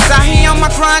 I'm just out here on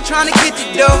my grind, trying to get the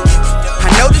dough. I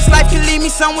know this life can lead me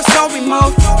somewhere so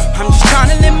remote. I'm just trying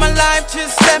to live my life,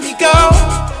 just let me go.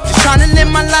 Just trying to live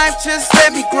my life, just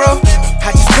let me grow. I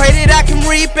just pray that I can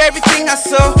reap everything I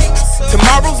sow.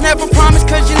 Tomorrow's never promised,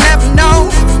 cause you never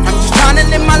know. I'm just trying to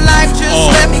live my life, just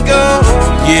let me go.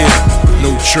 Yeah.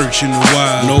 No church in the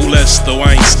wild. No less though,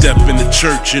 I ain't stepped in the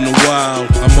church in a while.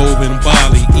 I'm over in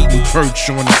Bali, eating perch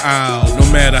on the aisle. No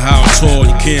matter how tall,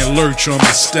 you can't lurch on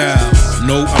my style.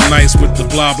 Nope, I'm nice with the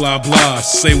blah blah blah.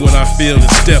 Say what I feel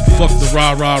and step, fuck the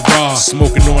rah rah rah.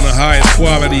 Smoking on the highest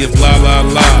quality of la la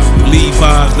la.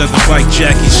 Levi's, leather bike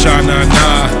jacket, sha na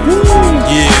na.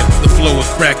 Yeah, the flow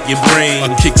will crack your brain.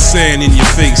 I kick sand in your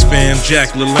face, fam, Jack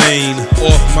LaLanne.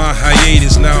 Off my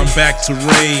hiatus, now I'm back to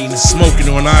rain. Smoking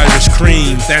on Irish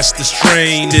cream, that's the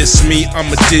strain. Diss me,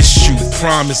 I'ma dish you,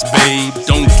 promise babe.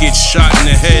 Don't get shot in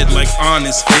the head like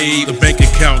Honest Abe. The bank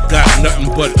account got nothing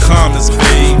but commas,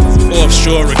 babe.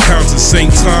 Offshore accounts in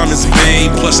St. Thomas,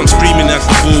 babe. Plus I'm screaming at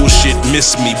the bullshit,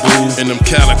 miss me boo. And them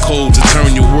calico to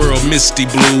turn your world misty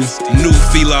blue. New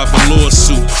feel out the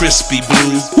lawsuit, crispy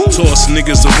blue. Toss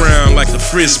niggas around like a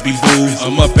frisbee boo.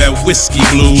 I'm up at Whiskey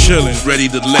Blue, chillin', ready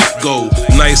to let go.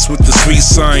 Nice with the sweet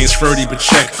science, Ferdy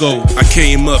Pacheco. I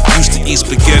came up, used to eat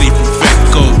spaghetti from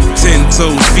Fetco. 10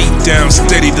 toes, feet down,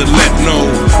 steady to let know.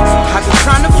 I've been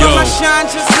trying to feel my shine,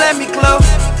 just let me glow.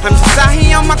 I'm just out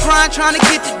here on my grind, trying to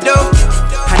get the dough.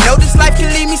 I know this life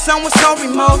can lead me somewhere so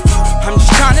remote. I'm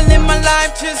just trying to live my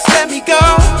life, just let me go.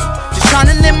 Just trying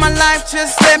to live my life,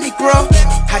 just let me grow.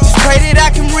 I just pray that I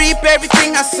can reap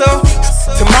everything I sow.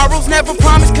 Tomorrow's never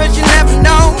promised, cause you never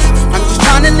know. I'm just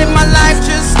trying to live my life,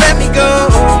 just let me go.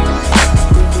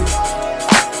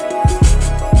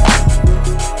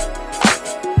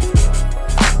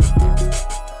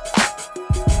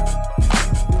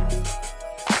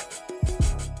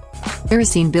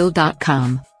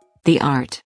 KeroseneBill.com. The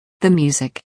art, the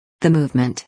music, the movement.